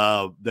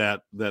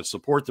that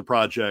support the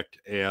project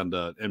and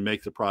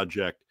make the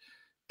project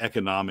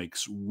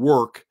economics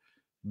work,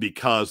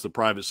 because the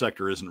private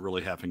sector isn't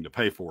really having to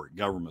pay for it.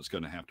 Government's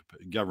going to have to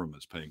pay.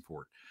 Government's paying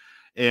for it.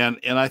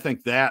 And I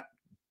think that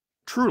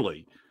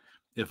truly,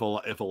 if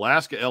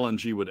Alaska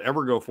LNG would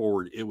ever go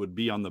forward, it would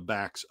be on the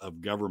backs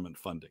of government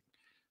funding,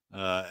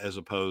 as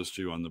opposed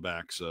to on the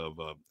backs of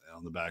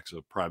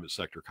private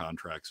sector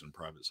contracts and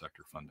private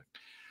sector funding.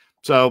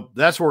 So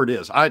that's where it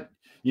is. And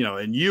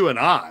you and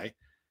I,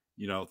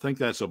 think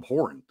that's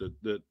abhorrent,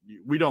 that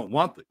we don't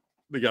want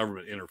the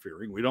government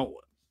interfering. We don't,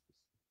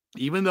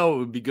 even though it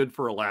would be good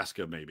for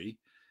Alaska, maybe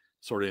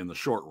sort of in the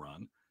short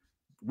run,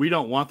 we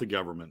don't want the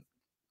government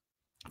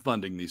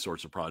funding these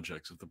sorts of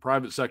projects. If the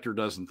private sector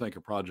doesn't think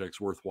a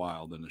project's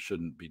worthwhile, then it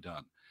shouldn't be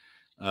done.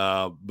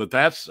 But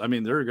that's, I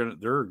mean, there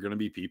are going to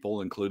be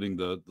people, including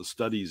the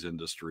studies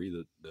industry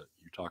that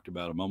you talked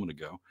about a moment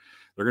ago.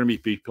 There are going to be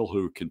people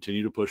who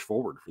continue to push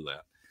forward for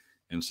that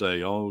and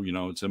say, oh, you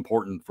know, it's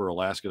important for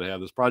Alaska to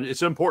have this project.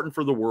 It's important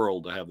for the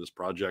world to have this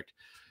project.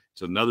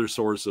 It's another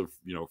source of,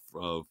 you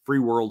know, free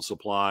world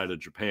supply to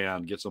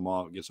Japan, gets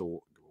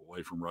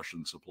away from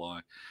Russian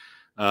supply.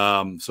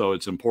 So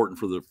it's important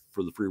for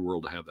the free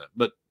world to have that.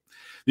 But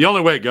the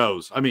only way it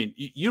goes, I mean,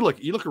 you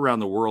look around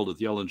the world at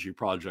the LNG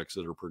projects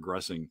that are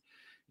progressing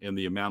and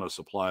the amount of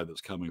supply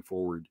that's coming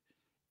forward,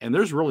 and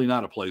there's really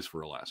not a place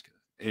for Alaska.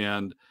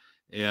 And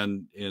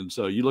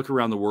so you look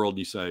around the world and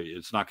you say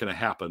it's not going to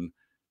happen.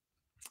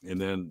 And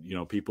then, you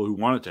know, people who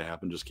want it to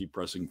happen just keep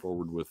pressing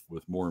forward with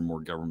more and more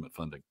government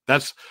funding.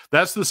 That's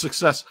the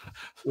success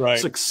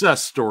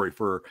story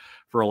for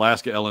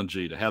Alaska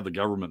LNG, to have the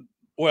government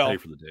pay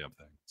for the damn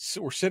thing.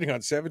 So we're sitting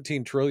on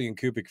 17 trillion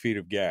cubic feet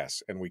of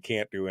gas, and we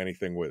can't do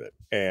anything with it.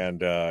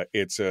 And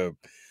it's you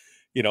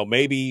know,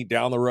 maybe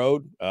down the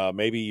road,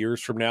 maybe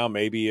years from now,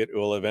 maybe it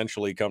will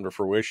eventually come to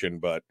fruition,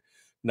 but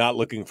not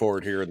looking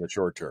forward here in the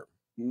short term.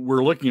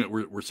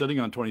 We're sitting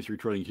on 23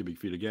 trillion cubic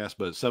feet of gas,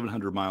 but it's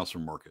 700 miles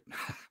from market.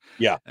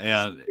 Yeah,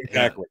 and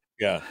exactly.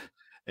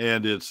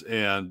 And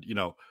you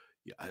know,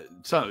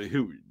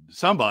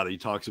 somebody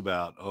talks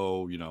about,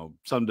 oh, you know,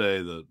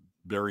 someday the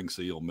Bering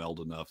Sea will melt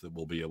enough that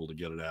we'll be able to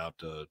get it out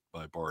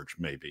by barge,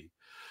 maybe.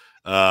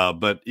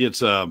 But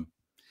it's not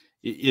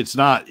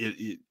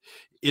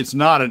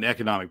an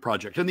economic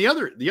project. And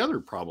the other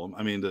problem,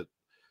 I mean,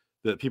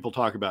 that people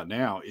talk about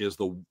now is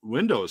the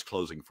window is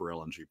closing for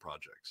LNG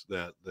projects.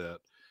 That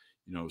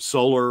you know,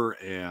 solar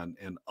and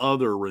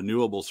other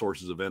renewable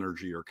sources of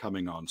energy are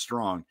coming on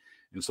strong,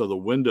 and so the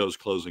window's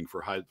closing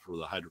for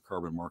the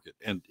hydrocarbon market.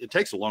 And it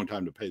takes a long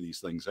time to pay these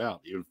things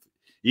out.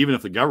 Even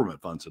if the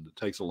government funds it, it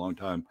takes a long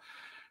time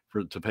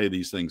to pay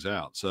these things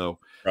out. So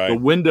the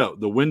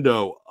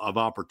window of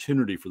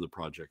opportunity for the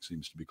project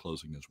seems to be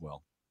closing as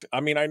well. I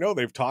mean, I know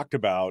they've talked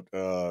about,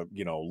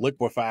 you know,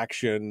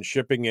 liquefaction,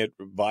 shipping it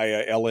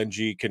via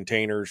LNG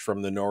containers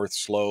from the North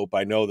Slope.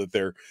 I know that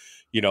they're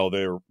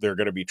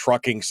going to be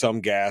trucking some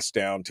gas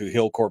down to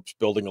Hillcorp's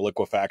building a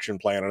liquefaction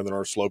plant on the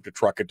North Slope to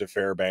truck it to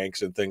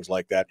Fairbanks and things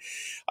like that.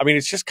 I mean,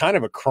 it's just kind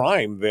of a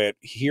crime that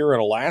here in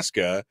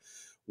Alaska,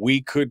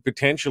 we could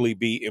potentially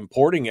be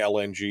importing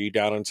LNG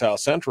down in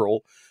South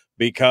Central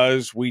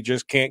because we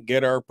just can't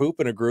get our poop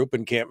in a group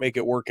and can't make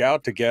it work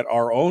out to get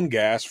our own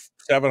gas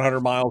 700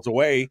 miles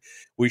away.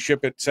 We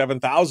ship it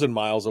 7,000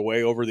 miles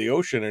away over the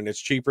ocean, and it's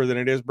cheaper than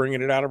it is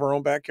bringing it out of our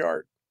own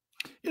backyard.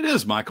 It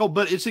is, Michael,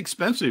 but it's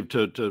expensive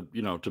to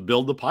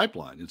build the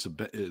pipeline.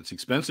 It's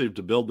expensive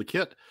to build the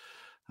kit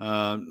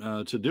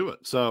to do it.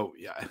 So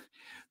yeah,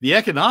 the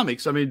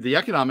economics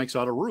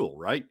ought to rule,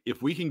 right?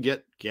 If we can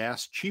get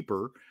gas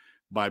cheaper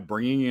by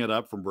bringing it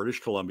up from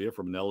British Columbia,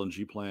 from an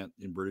LNG plant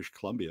in British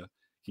Columbia,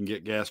 can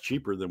get gas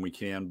cheaper than we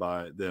can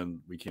by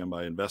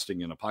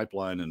investing in a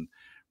pipeline and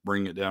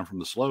bringing it down from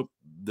the slope,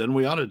 then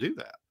we ought to do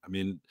that. I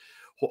mean,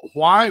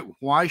 why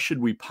should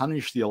we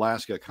punish the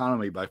Alaska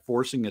economy by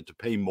forcing it to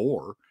pay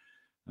more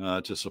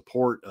to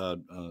support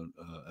an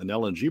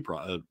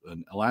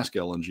Alaska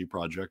LNG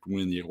project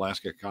when the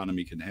Alaska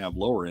economy can have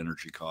lower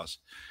energy costs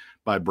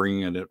by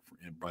bringing it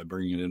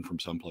in from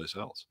someplace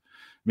else?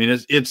 I mean,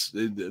 it's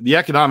the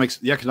economics.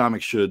 The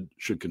economics should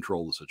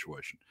control the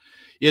situation.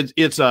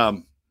 It's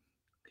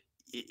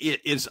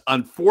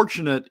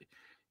unfortunate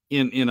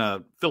in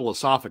a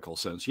philosophical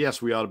sense.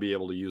 Yes, we ought to be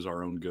able to use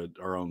our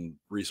own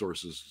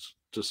resources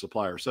to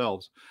supply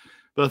ourselves,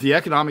 but if the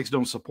economics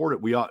don't support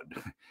it, we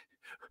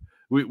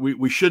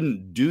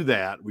shouldn't do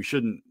that. We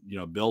shouldn't, you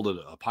know, build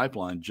a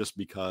pipeline just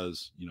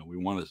because, you know, we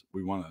want to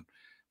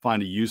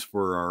find a use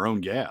for our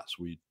own gas.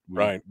 We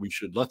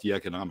should let the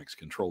economics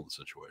control the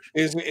situation.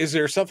 Is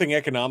there something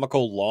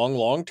economical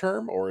long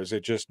term, or is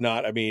it just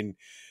not? I mean,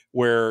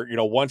 where, you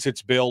know, once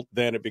it's built,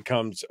 then it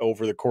becomes,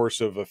 over the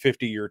course of a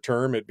 50-year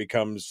term, it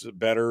becomes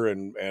better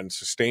and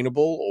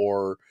sustainable,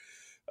 or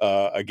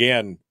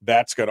again,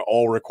 that's going to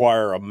all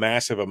require a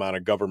massive amount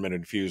of government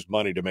infused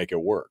money to make it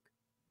work.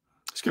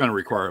 It's going to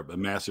require a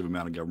massive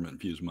amount of government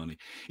infused money.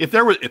 If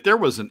there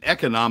was an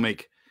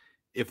economic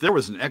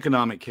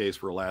case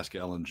for Alaska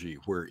LNG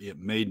where it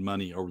made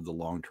money over the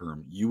long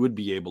term, you would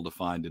be able to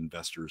find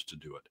investors to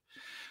do it.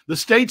 The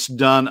state's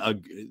done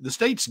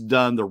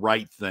the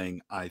right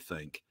thing, I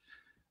think,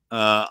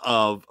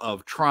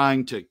 of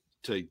trying to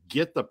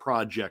get the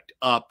project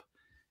up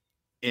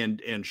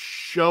and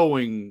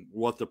showing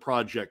what the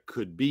project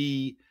could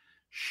be,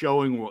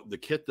 showing what the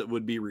kit that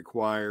would be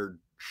required,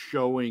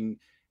 showing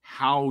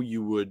how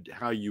you would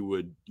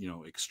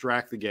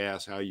extract the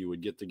gas, how you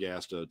would get the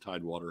gas to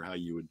Tidewater, how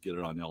you would get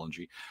it on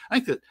LNG.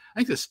 I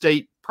think the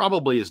state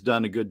probably has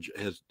done a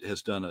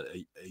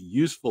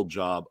useful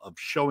job of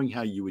showing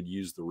how you would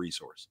use the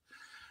resource.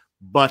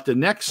 But the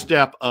next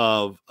step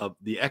of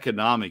the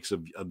economics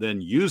of then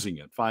using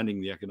it,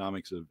 finding the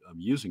economics of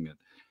using it,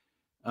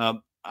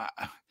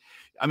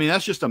 I mean,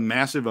 that's just a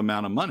massive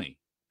amount of money.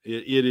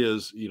 It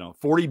is,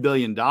 $40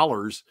 billion.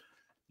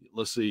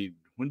 Let's see,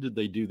 when did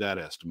they do that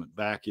estimate?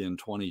 Back in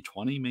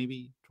 2020,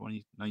 maybe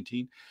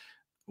 2019.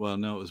 Well,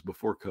 no, it was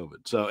before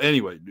COVID. So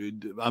anyway,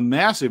 a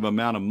massive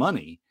amount of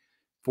money,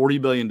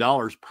 $40 billion,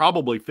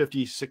 probably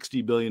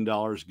 $50-60 billion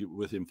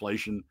with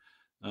inflation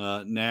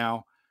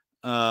now,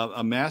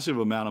 a massive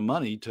amount of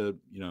money to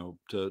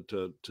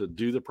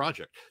do the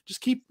project.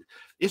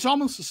 It's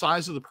almost the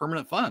size of the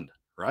permanent fund,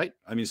 right?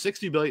 I mean, $40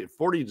 to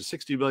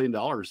 $60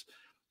 billion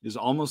is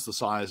almost the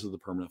size of the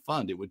permanent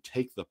fund. It would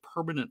take the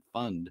permanent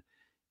fund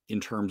in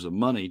terms of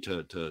money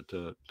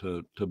to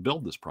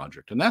build this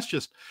project. And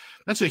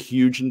that's a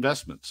huge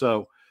investment.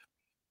 So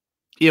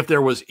if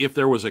there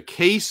was a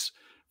case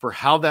for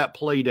how that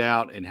played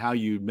out and how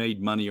you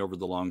made money over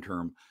the long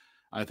term,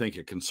 I think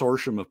a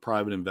consortium of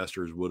private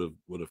investors would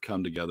have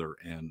come together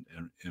and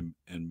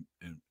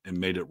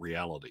made it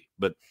reality.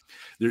 But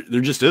there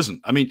just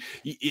isn't. I mean,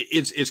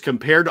 it's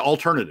compared to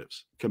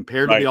alternatives,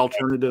 compared to the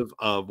alternative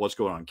of what's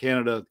going on in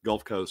Canada,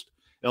 Gulf Coast,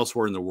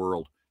 elsewhere in the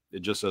world.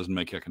 It just doesn't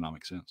make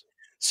economic sense.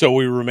 So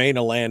we remain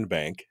a land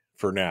bank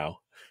for now,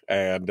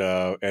 and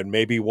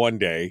maybe one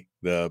day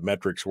the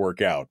metrics work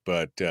out,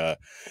 but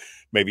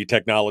maybe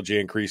technology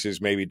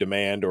increases, maybe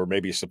demand, or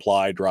maybe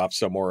supply drops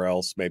somewhere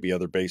else. Maybe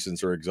other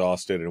basins are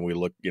exhausted, and we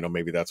look,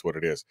 maybe that's what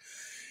it is.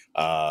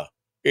 I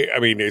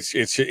mean,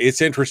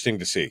 it's interesting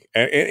to see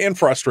and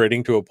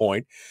frustrating to a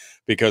point,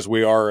 because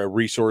we are a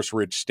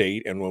resource-rich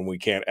state, and when we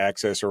can't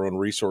access our own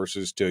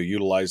resources to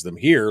utilize them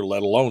here,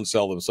 let alone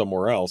sell them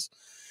somewhere else,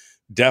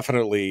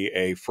 definitely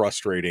a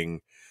frustrating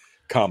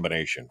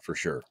combination for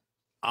sure.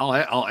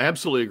 I'll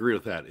absolutely agree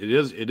with that.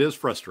 It is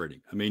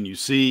frustrating. I mean, you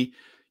see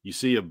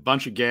a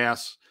bunch of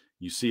gas,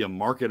 you see a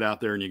market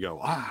out there, and you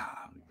go,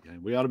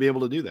 we ought to be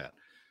able to do that.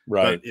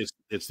 Right. But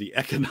it's the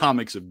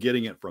economics of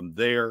getting it from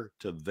there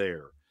to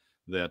there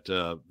that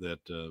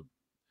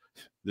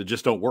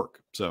just don't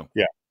work. So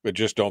yeah, but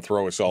just don't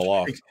throw us all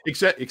off.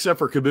 Except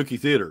for Kabuki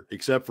theater,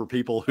 except for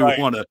people who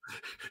want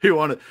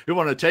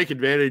to take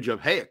advantage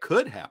of, hey, it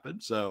could happen.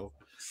 So.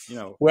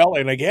 Well,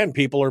 and again,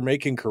 people are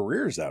making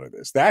careers out of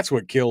this. That's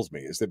what kills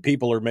me, is that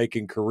people are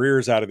making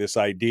careers out of this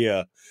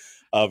idea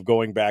of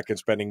going back and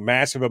spending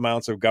massive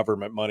amounts of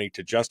government money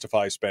to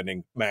justify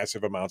spending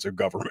massive amounts of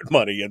government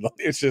money. And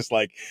it's just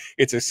like,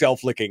 it's a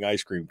self-licking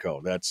ice cream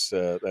cone. That's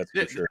for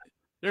sure.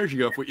 There you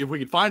go. If we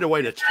could find a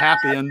way to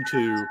tap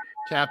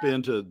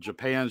into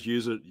Japan's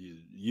use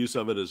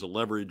of it as a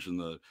leverage, and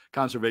the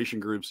conservation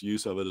group's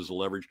use of it as a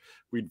leverage,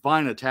 we'd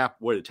find a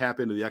way to tap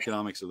into the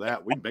economics of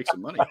that. We'd make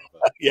some money.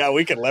 Yeah,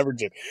 we can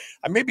leverage it.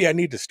 Maybe I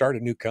need to start a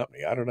new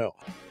company. I don't know.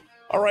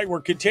 All right,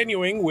 we're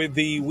continuing with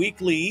the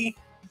weekly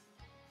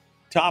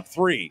top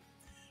three.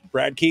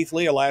 Brad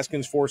Keithley,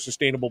 Alaskans for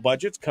Sustainable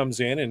Budgets, comes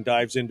in and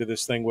dives into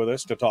this thing with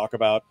us to talk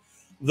about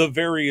the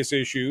various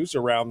issues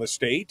around the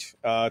state.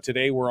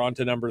 Today we're on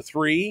to number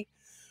 3,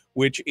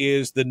 which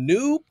is the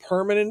new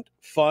Permanent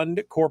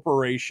Fund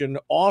Corporation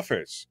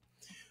office,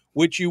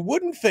 which you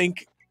wouldn't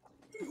think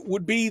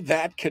would be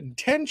that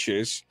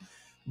contentious,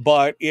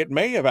 but it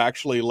may have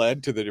actually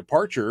led to the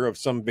departure of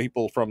some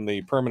people from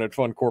the Permanent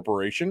Fund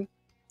Corporation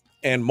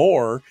and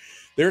more.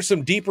 There's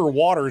some deeper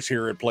waters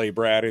here at play,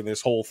 Brad, in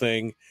this whole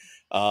thing.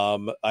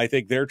 I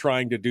think they're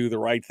trying to do the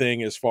right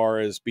thing as far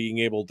as being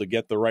able to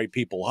get the right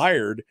people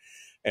hired.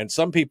 And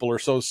some people are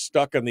so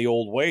stuck in the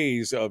old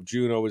ways of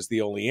Juneau is the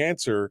only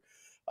answer.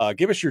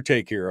 Give us your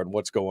take here on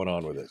what's going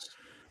on with this.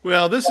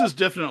 Well, this is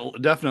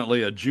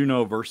definitely a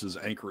Juneau versus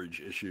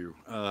Anchorage issue.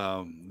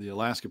 The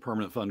Alaska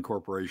Permanent Fund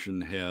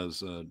Corporation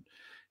has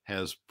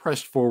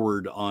pressed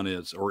forward on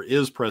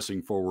is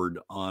pressing forward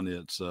on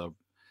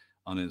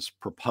its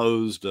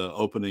proposed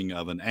opening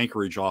of an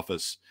Anchorage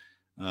office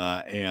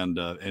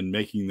and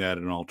making that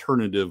an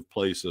alternative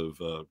place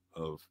of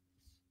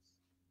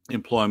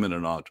employment,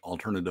 and an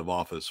alternative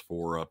office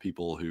for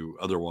people who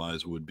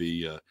otherwise would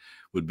be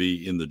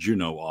in the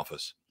Juneau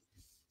office.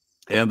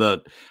 And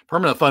the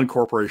Permanent Fund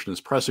Corporation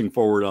is pressing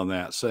forward on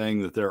that,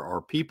 saying that there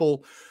are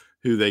people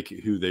who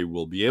they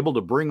will be able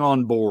to bring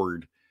on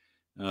board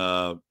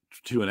to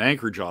an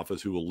Anchorage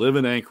office, who will live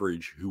in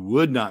Anchorage, who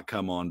would not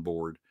come on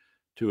board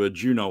to a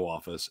Juneau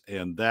office,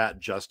 and that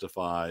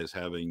justifies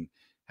having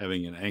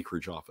an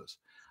Anchorage office.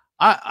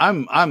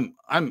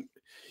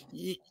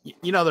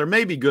 There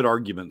may be good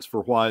arguments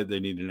for why they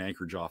need an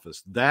Anchorage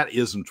office. That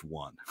isn't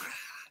one.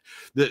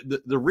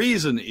 The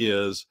reason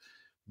is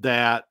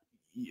that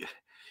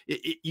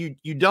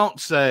you don't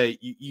say,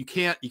 you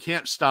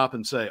can't stop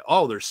and say,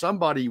 oh, there's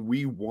somebody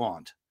we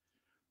want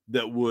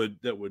that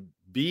would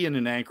be in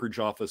an Anchorage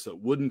office that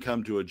wouldn't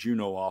come to a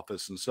Juneau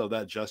office, and so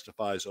that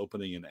justifies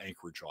opening an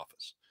Anchorage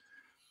office.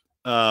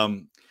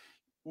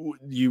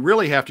 You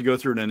really have to go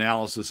through an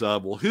analysis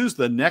of, well, who's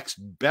the next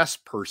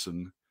best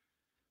person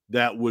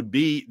that would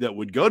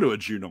go to a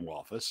Juneau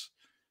office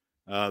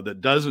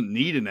that doesn't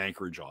need an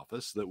Anchorage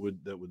office, that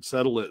would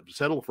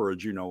settle for a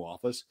Juneau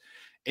office,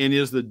 and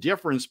is the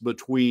difference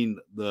between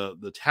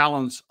the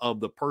talents of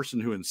the person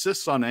who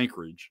insists on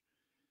Anchorage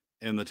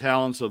and the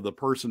talents of the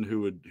person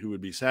who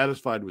would be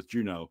satisfied with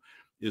Juneau,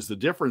 is the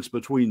difference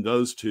between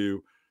those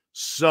two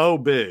so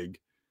big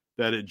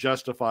that it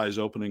justifies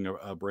opening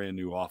a brand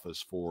new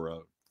office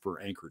for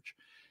Anchorage.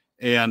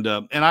 And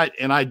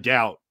I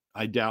doubt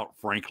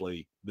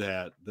frankly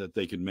that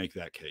they can make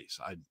that case.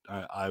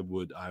 I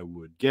would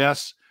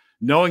guess,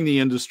 knowing the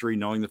industry,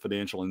 knowing the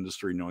financial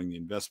industry, knowing the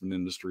investment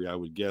industry, I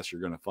would guess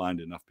you're going to find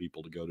enough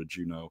people to go to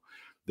Juneau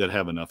that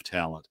have enough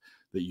talent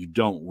that you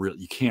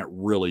can't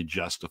really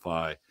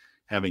justify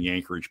having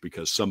Anchorage,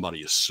 because somebody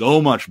is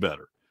so much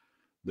better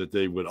that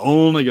they would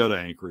only go to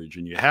Anchorage,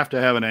 and you have to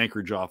have an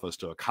Anchorage office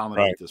to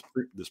accommodate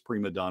this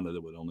prima donna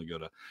that would only go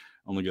to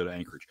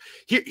Anchorage.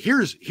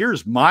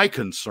 Here's my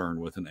concern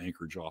with an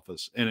Anchorage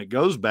office, and it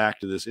goes back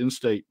to this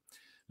in-state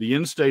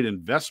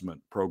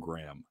investment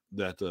program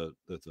that the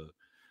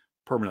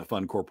Permanent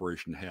Fund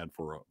Corporation had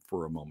for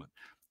a moment.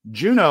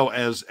 Juneau,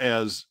 as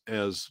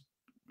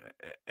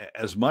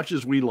much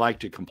as we like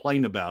to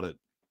complain about it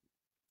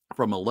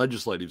from a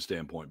legislative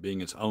standpoint,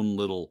 being its own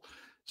little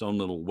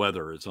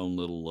weather, its own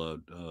little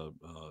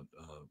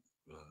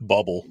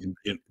bubble.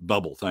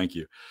 Bubble. Thank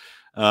you.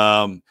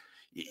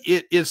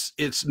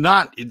 It's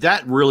not,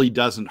 that really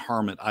doesn't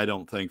harm it, I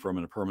don't think, from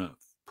a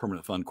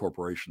permanent fund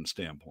corporation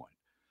standpoint.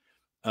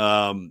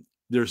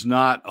 There's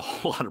not a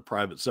whole lot of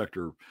private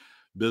sector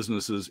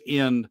businesses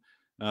in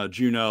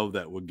Juneau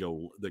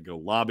that go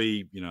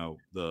lobby,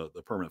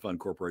 the Permanent Fund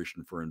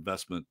Corporation for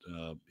investment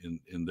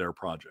in their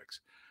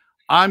projects.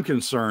 I'm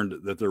concerned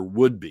that there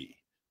would be,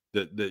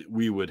 that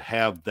we would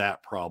have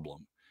that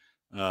problem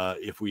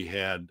if we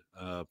had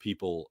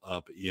people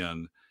up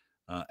in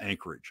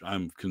Anchorage.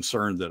 I'm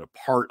concerned that a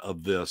part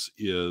of this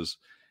is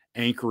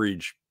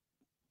Anchorage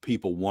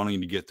people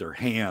wanting to get their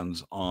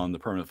hands on the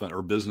permanent fund,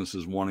 or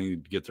businesses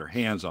wanting to get their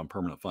hands on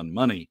permanent fund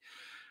money,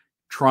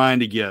 trying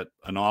to get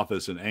an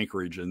office in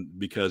Anchorage, and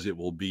because it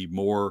will be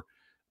more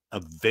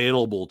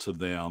available to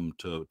them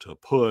to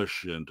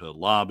push and to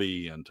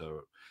lobby and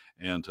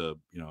to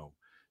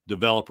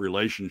develop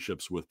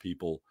relationships with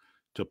people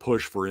to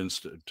push for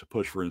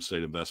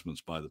in-state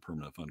investments by the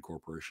Permanent Fund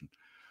Corporation.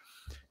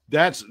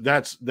 That's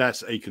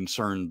a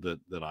concern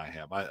that I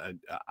have.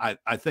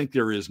 I think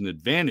there is an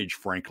advantage,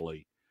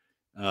 frankly,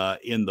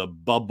 in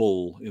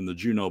the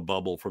Juneau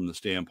bubble from the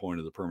standpoint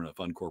of the Permanent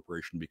Fund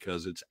Corporation,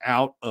 because it's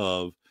out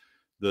of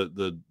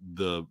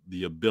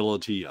the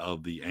ability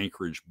of the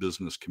Anchorage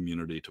business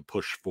community to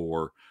push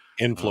for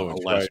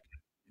influence,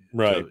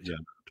 right? To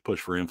push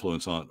for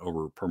influence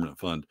over permanent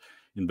fund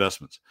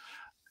investments.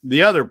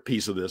 The other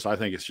piece of this, I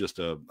think it's just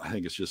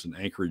an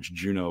Anchorage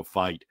Juneau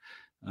fight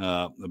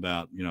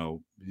about,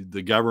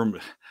 the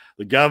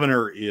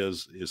governor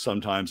is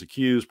sometimes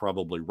accused,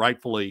 probably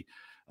rightfully,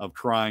 of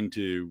trying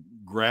to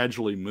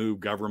gradually move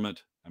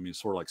government. I mean,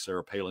 sort of like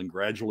Sarah Palin,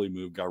 gradually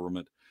move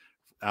government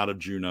out of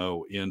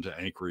Juneau into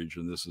Anchorage,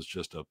 and this is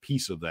just a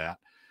piece of that.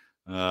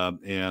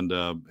 And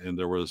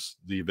there was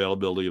the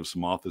availability of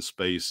some office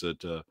space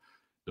at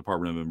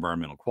Department of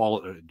Environmental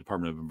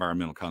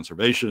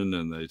Conservation,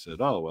 and they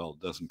said, oh, well,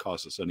 it doesn't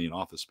cost us any in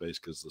office space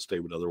because the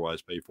state would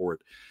otherwise pay for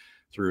it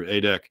through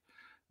ADEC.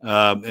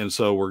 And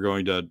so we're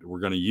going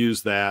to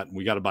use that, and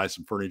we got to buy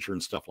some furniture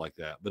and stuff like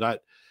that.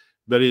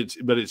 But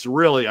it's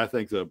really, I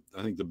think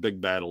the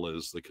big battle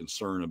is the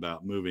concern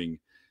about moving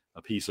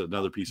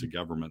another piece of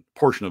government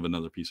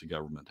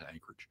to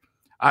Anchorage.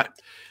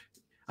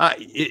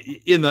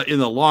 In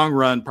the long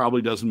run,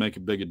 probably doesn't make a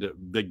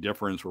big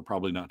difference. We're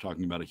probably not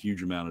talking about a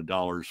huge amount of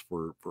dollars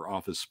for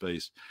office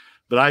space,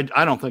 but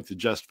I don't think the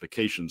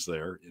justification's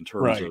there in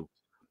terms of,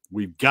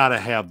 we've got to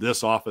have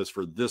this office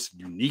for this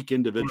unique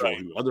individual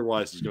who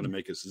otherwise is going to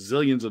make us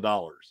zillions of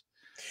dollars,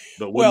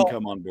 but wouldn't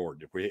come on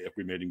board if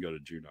we made him go to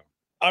Juneau.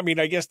 I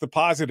mean, I guess the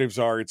positives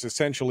are it's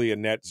essentially a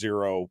net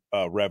zero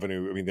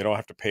revenue. I mean, they don't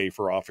have to pay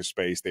for office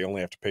space. They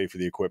only have to pay for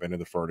the equipment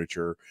and the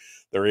furniture.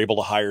 They're able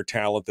to hire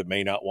talent that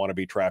may not want to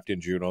be trapped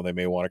in Juneau. They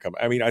may want to come.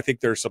 I mean, I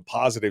think there's some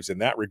positives in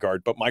that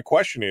regard. But my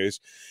question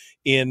is,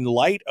 in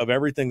light of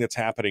everything that's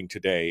happening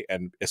today,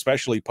 and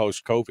especially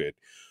post-COVID,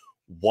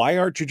 why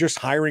aren't you just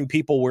hiring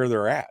people where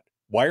they're at?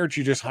 Why aren't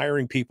you just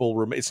hiring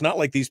people? It's not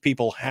like these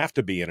people have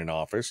to be in an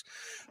office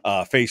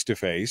face to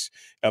face.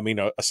 I mean,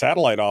 a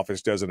satellite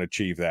office doesn't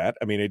achieve that.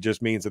 I mean, it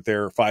just means that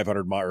they're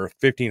 500 or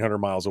 1,500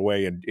 miles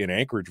away in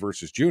Anchorage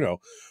versus Juneau.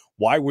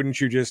 Why wouldn't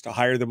you just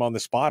hire them on the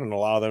spot and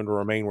allow them to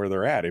remain where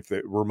they're at? If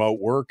the remote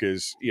work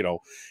is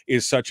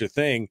such a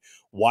thing,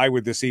 why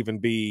would this even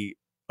be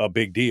a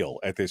big deal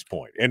at this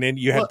point? And then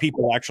you had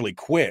people actually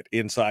quit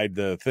inside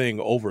the thing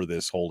over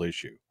this whole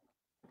issue.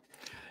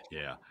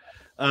 Yeah.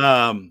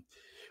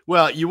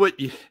 Well, you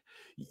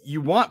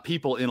want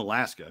people in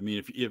Alaska. I mean,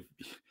 if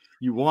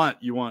you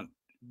want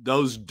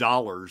those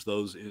dollars,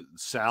 those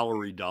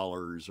salary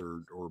dollars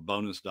or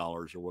bonus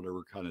dollars or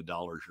whatever kind of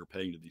dollars you're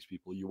paying to these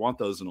people, you want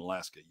those in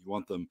Alaska. You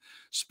want them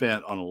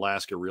spent on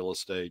Alaska real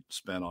estate,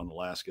 spent on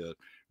Alaska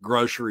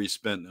groceries,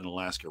 spent in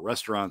Alaska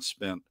restaurants,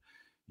 spent,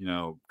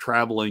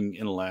 traveling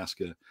in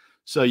Alaska.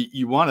 So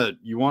you want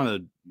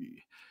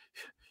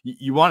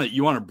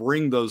to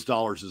bring those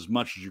dollars as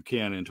much as you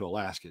can into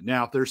Alaska.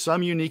 Now, if there's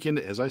some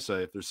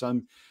if there's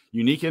some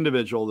unique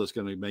individual that's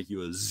going to make you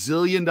 $1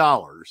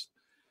 zillion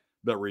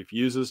but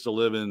refuses to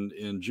live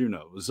in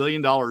Juneau,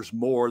 $1 zillion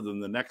more than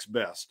the next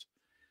best,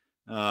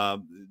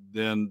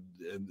 then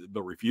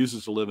but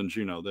refuses to live in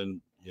Juneau,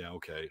 then yeah,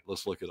 okay,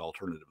 let's look at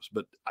alternatives.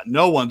 But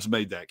no one's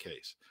made that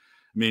case.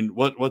 I mean,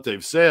 what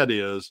they've said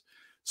is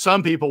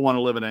some people want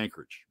to live in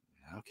Anchorage.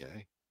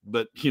 Okay,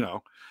 but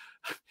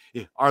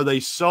are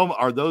they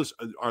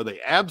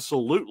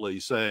absolutely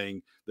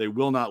saying they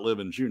will not live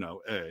in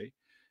Juneau? A,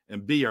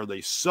 and B, are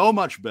they so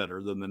much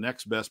better than the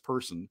next best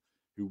person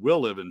who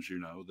will live in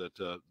Juneau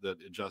that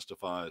it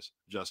justifies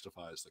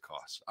the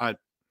costs?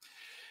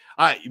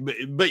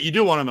 But you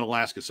do want them in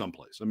Alaska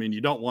someplace. I mean,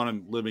 you don't want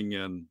them living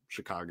in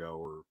Chicago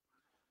or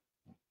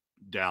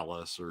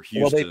Dallas or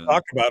Houston. Well, they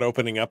talked about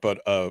opening up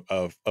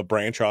a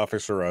branch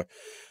office or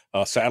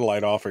a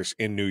satellite office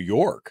in New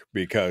York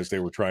because they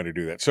were trying to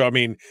do that. So, I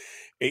mean,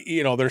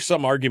 there's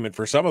some argument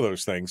for some of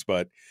those things,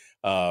 but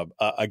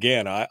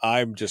again,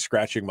 I'm just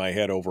scratching my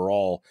head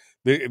overall.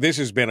 This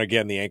has been,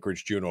 again, the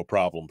Anchorage Juneau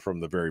problem from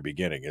the very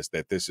beginning, is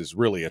that this is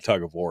really a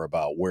tug of war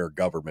about where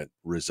government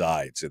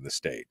resides in the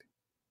state.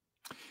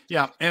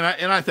 Yeah, and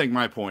I think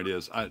my point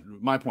is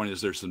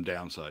there's some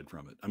downside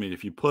from it. I mean,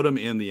 if you put them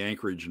in the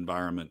Anchorage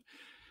environment,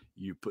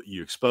 you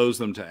expose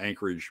them to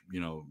Anchorage,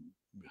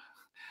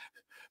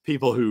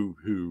 people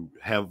who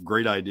have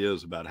great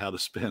ideas about how to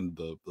spend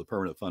the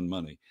permanent fund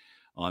money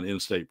on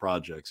in-state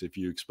projects. If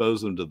you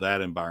expose them to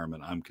that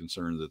environment, I'm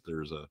concerned that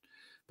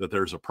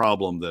there's a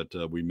problem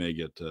that we may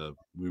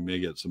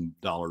get some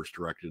dollars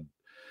directed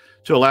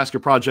to Alaska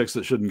projects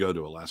that shouldn't go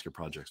to Alaska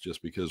projects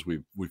just because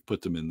we've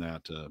put them in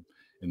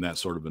that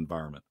sort of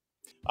environment.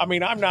 I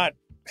mean, I'm not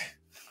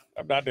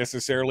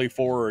necessarily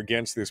for or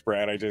against this,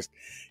 Brad. I just,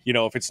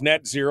 if it's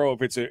net zero,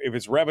 if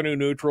it's revenue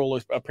neutral,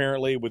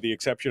 apparently, with the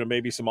exception of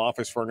maybe some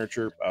office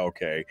furniture,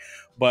 okay.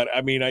 But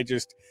I mean, I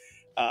just,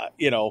 I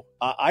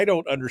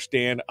don't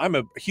understand. I'm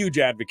a huge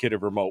advocate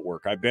of remote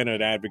work. I've been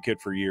an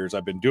advocate for years.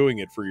 I've been doing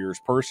it for years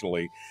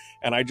personally.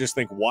 And I just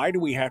think, why do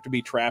we have to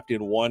be trapped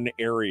in one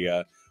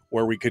area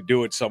where we could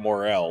do it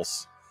somewhere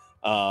else?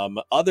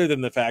 Other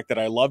than the fact that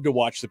I love to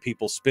watch the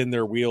people spin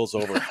their wheels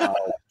over how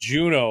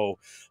Juneau,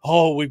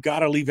 we've got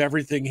to leave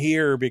everything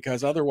here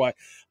because otherwise,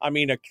 I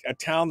mean, a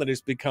town that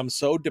has become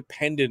so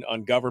dependent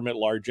on government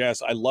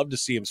largesse, I love to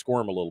see him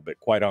squirm a little bit,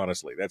 quite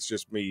honestly. That's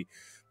just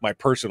my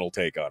personal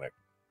take on it.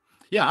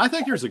 Yeah, I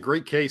think there's a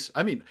great case.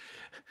 I mean,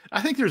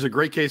 I think there's a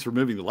great case for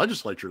moving the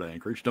legislature to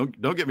Anchorage.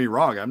 Don't get me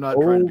wrong. I'm not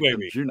trying to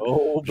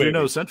become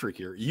Juneau-centric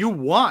here. You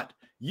want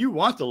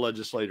the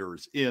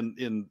legislators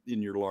in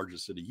your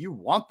largest city. You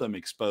want them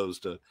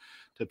exposed to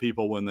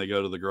people when they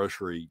go to the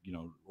grocery,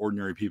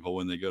 ordinary people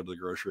when they go to the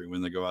grocery,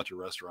 when they go out to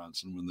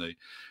restaurants, and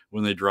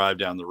when they drive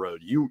down the road.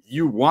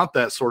 You want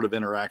that sort of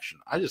interaction.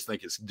 I just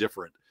think it's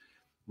different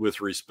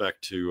with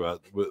respect to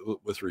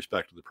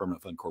the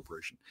Permanent Fund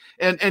Corporation.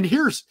 And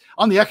here's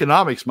on the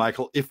economics,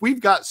 Michael. If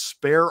we've got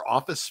spare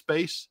office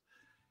space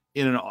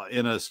in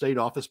a state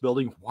office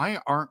building, why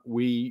aren't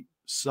we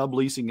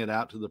subleasing it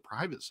out to the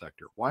private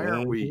sector? Why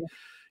aren't we,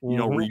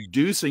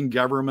 reducing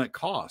government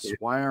costs?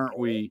 Why aren't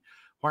we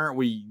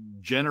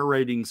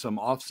generating some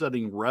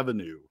offsetting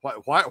revenue?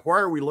 Why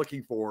are we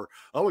looking for,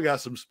 we got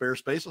some spare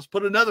space, let's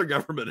put another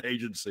government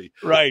agency?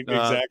 Right,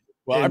 exactly.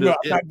 Well, I'm not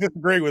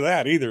disagreeing with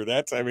that either.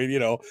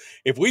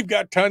 If we've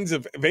got tons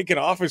of vacant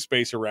office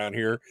space around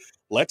here,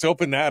 let's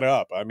open that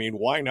up. I mean,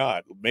 why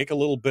not make a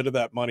little bit of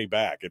that money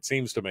back? It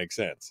seems to make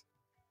sense.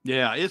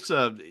 Yeah,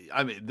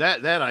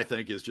 that I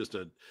think is just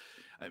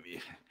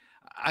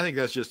I think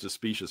that's just a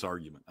specious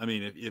argument. I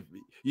mean,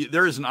 if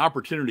there is an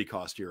opportunity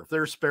cost here, if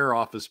there's spare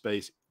office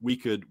space, we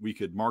could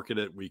market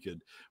it, we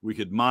could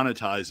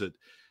monetize it.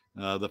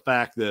 The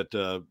fact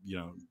that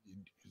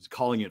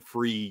calling it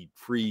free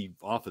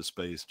office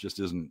space just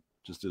isn't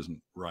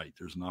right.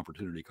 There's an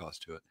opportunity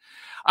cost to it.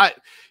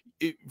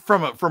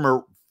 From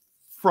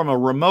a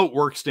remote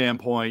work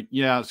standpoint,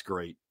 yeah, it's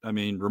great. I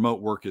mean,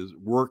 remote work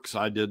works.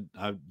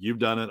 You've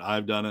done it.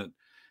 I've done it.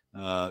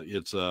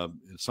 It's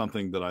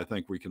something that I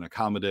think we can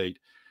accommodate,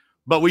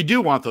 but we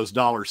do want those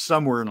dollars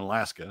somewhere in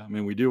Alaska. I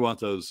mean, we do want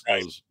those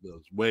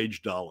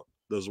wage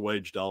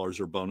dollars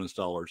or bonus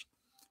dollars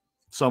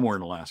somewhere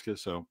in Alaska.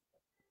 So,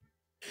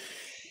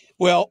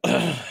 well,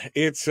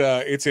 it's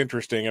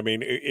interesting. I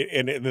mean,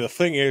 and the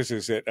thing is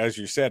that, as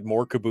you said,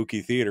 more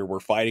Kabuki theater. We're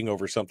fighting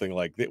over something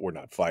like that. We're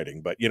not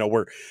fighting, but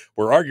we're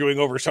arguing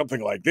over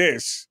something like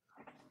this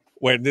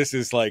when this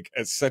is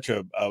it's such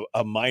a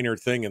minor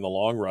thing in the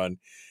long run.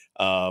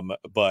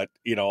 But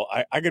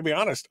I gotta be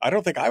honest, I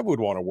don't think I would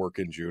want to work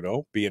in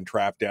Juneau, being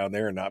trapped down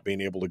there and not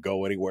being able to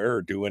go anywhere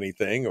or do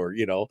anything, or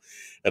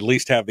at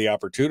least have the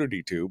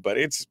opportunity to. But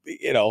it's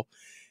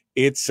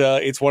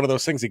one of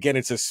those things. Again,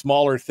 it's a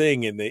smaller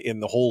thing in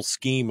the whole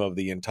scheme of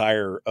the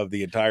entire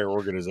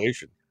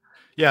organization.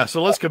 Yeah,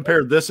 so let's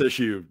compare this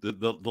issue,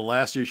 the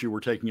last issue we're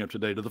taking up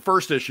today, to the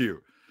first issue.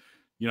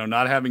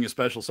 Not having a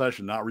special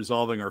session, not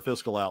resolving our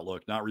fiscal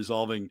outlook, not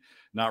resolving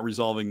the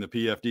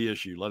PFD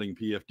issue, letting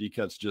PFD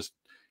cuts just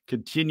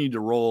continue to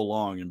roll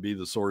along and be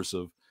the source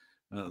of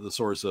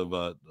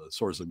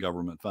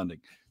government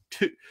funding.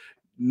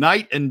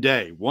 Night and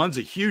day. One's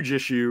a huge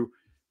issue.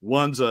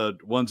 One's a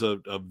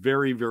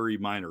very, very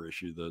minor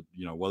issue that,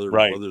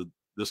 whether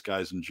this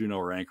guy's in Juneau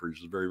or Anchorage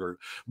is very, very,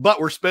 but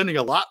we're spending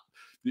a lot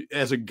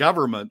as a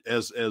government,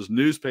 as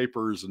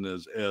newspapers and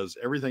as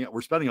everything.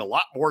 We're spending a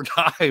lot more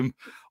time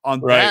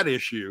on that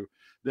issue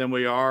than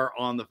we are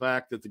on the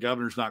fact that the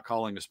governor's not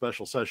calling a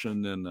special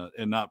session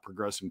and not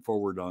progressing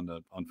forward on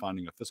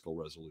finding a fiscal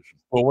resolution.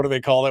 Well, what do they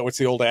call that? What's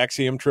the old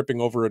axiom?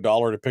 Tripping over a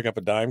dollar to pick up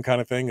a dime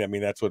kind of thing. I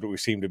mean, that's what we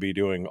seem to be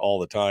doing all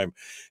the time.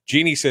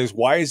 Jeannie says,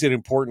 why is it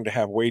important to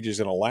have wages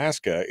in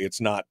Alaska?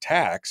 It's not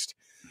taxed.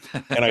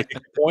 And I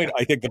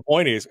think the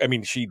point is, I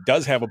mean, she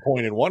does have a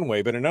point in one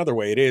way, but another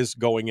way it is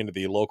going into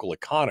the local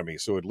economy.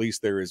 So at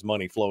least there is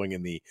money flowing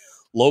in the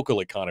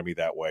local economy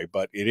that way,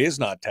 but it is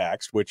not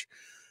taxed, which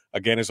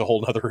again is a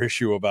whole nother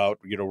issue about,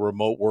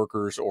 remote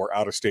workers or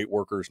out-of-state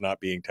workers not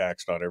being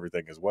taxed on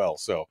everything as well.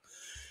 So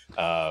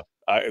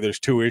there's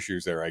two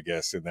issues there, I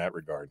guess, in that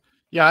regard.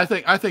 Yeah, I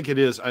think it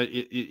is.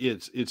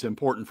 It's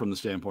important from the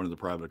standpoint of the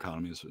private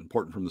economy. It's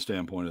important from the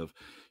standpoint of,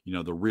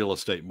 the real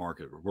estate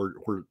market. Where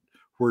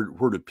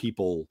do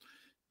people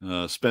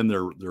spend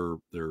their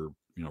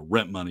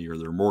rent money or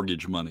their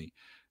mortgage money?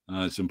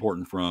 It's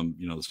important from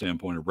the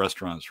standpoint of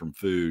restaurants, from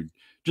food,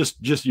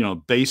 just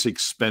basic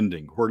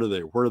spending. Where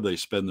do they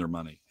spend their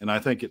money? And I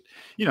think if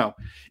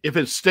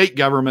it's state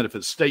government, if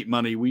it's state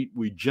money,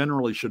 we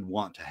generally should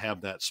want to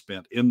have that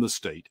spent in the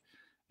state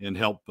and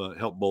help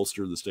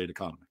bolster the state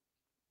economy.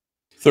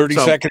 30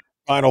 seconds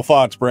final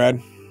thoughts, Brad.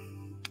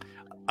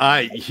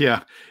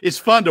 It's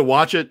fun to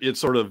watch it. It's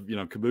sort of,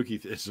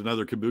 Kabuki. It's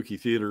another Kabuki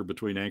theater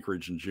between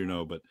Anchorage and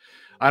Juneau, but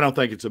I don't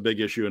think it's a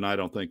big issue, and I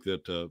don't think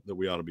that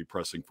we ought to be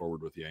pressing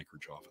forward with the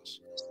Anchorage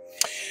office.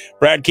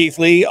 Brad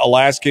Keithley,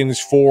 Alaskans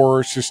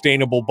for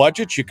Sustainable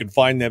Budgets. You can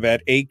find them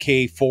at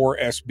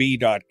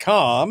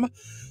ak4sb.com,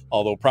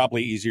 although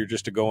probably easier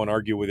just to go and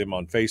argue with him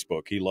on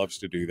Facebook. He loves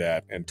to do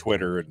that, and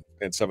Twitter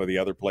and some of the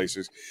other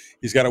places.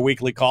 He's got a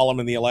weekly column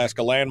in the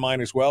Alaska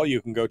Landmine as well.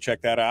 You can go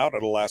check that out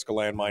at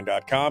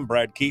alaskalandmine.com.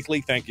 Brad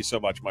Keithley, thank you so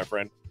much, my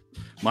friend.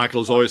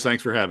 Michael, as always,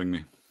 thanks for having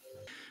me.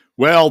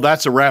 Well,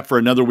 that's a wrap for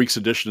another week's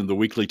edition of the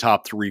weekly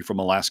top 3 from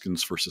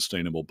Alaskans for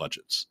Sustainable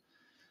Budgets.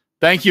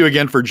 Thank you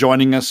again for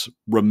joining us.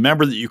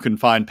 Remember that you can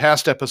find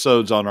past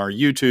episodes on our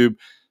YouTube,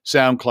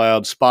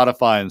 SoundCloud,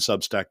 Spotify, and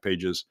Substack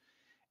pages,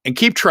 and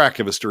keep track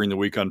of us during the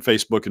week on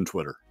Facebook and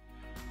Twitter.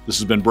 This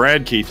has been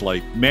Brad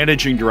Keithley,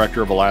 Managing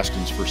Director of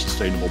Alaskans for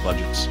Sustainable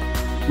Budgets.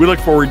 We look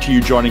forward to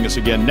you joining us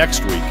again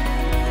next week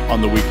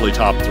on the weekly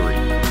top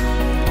 3.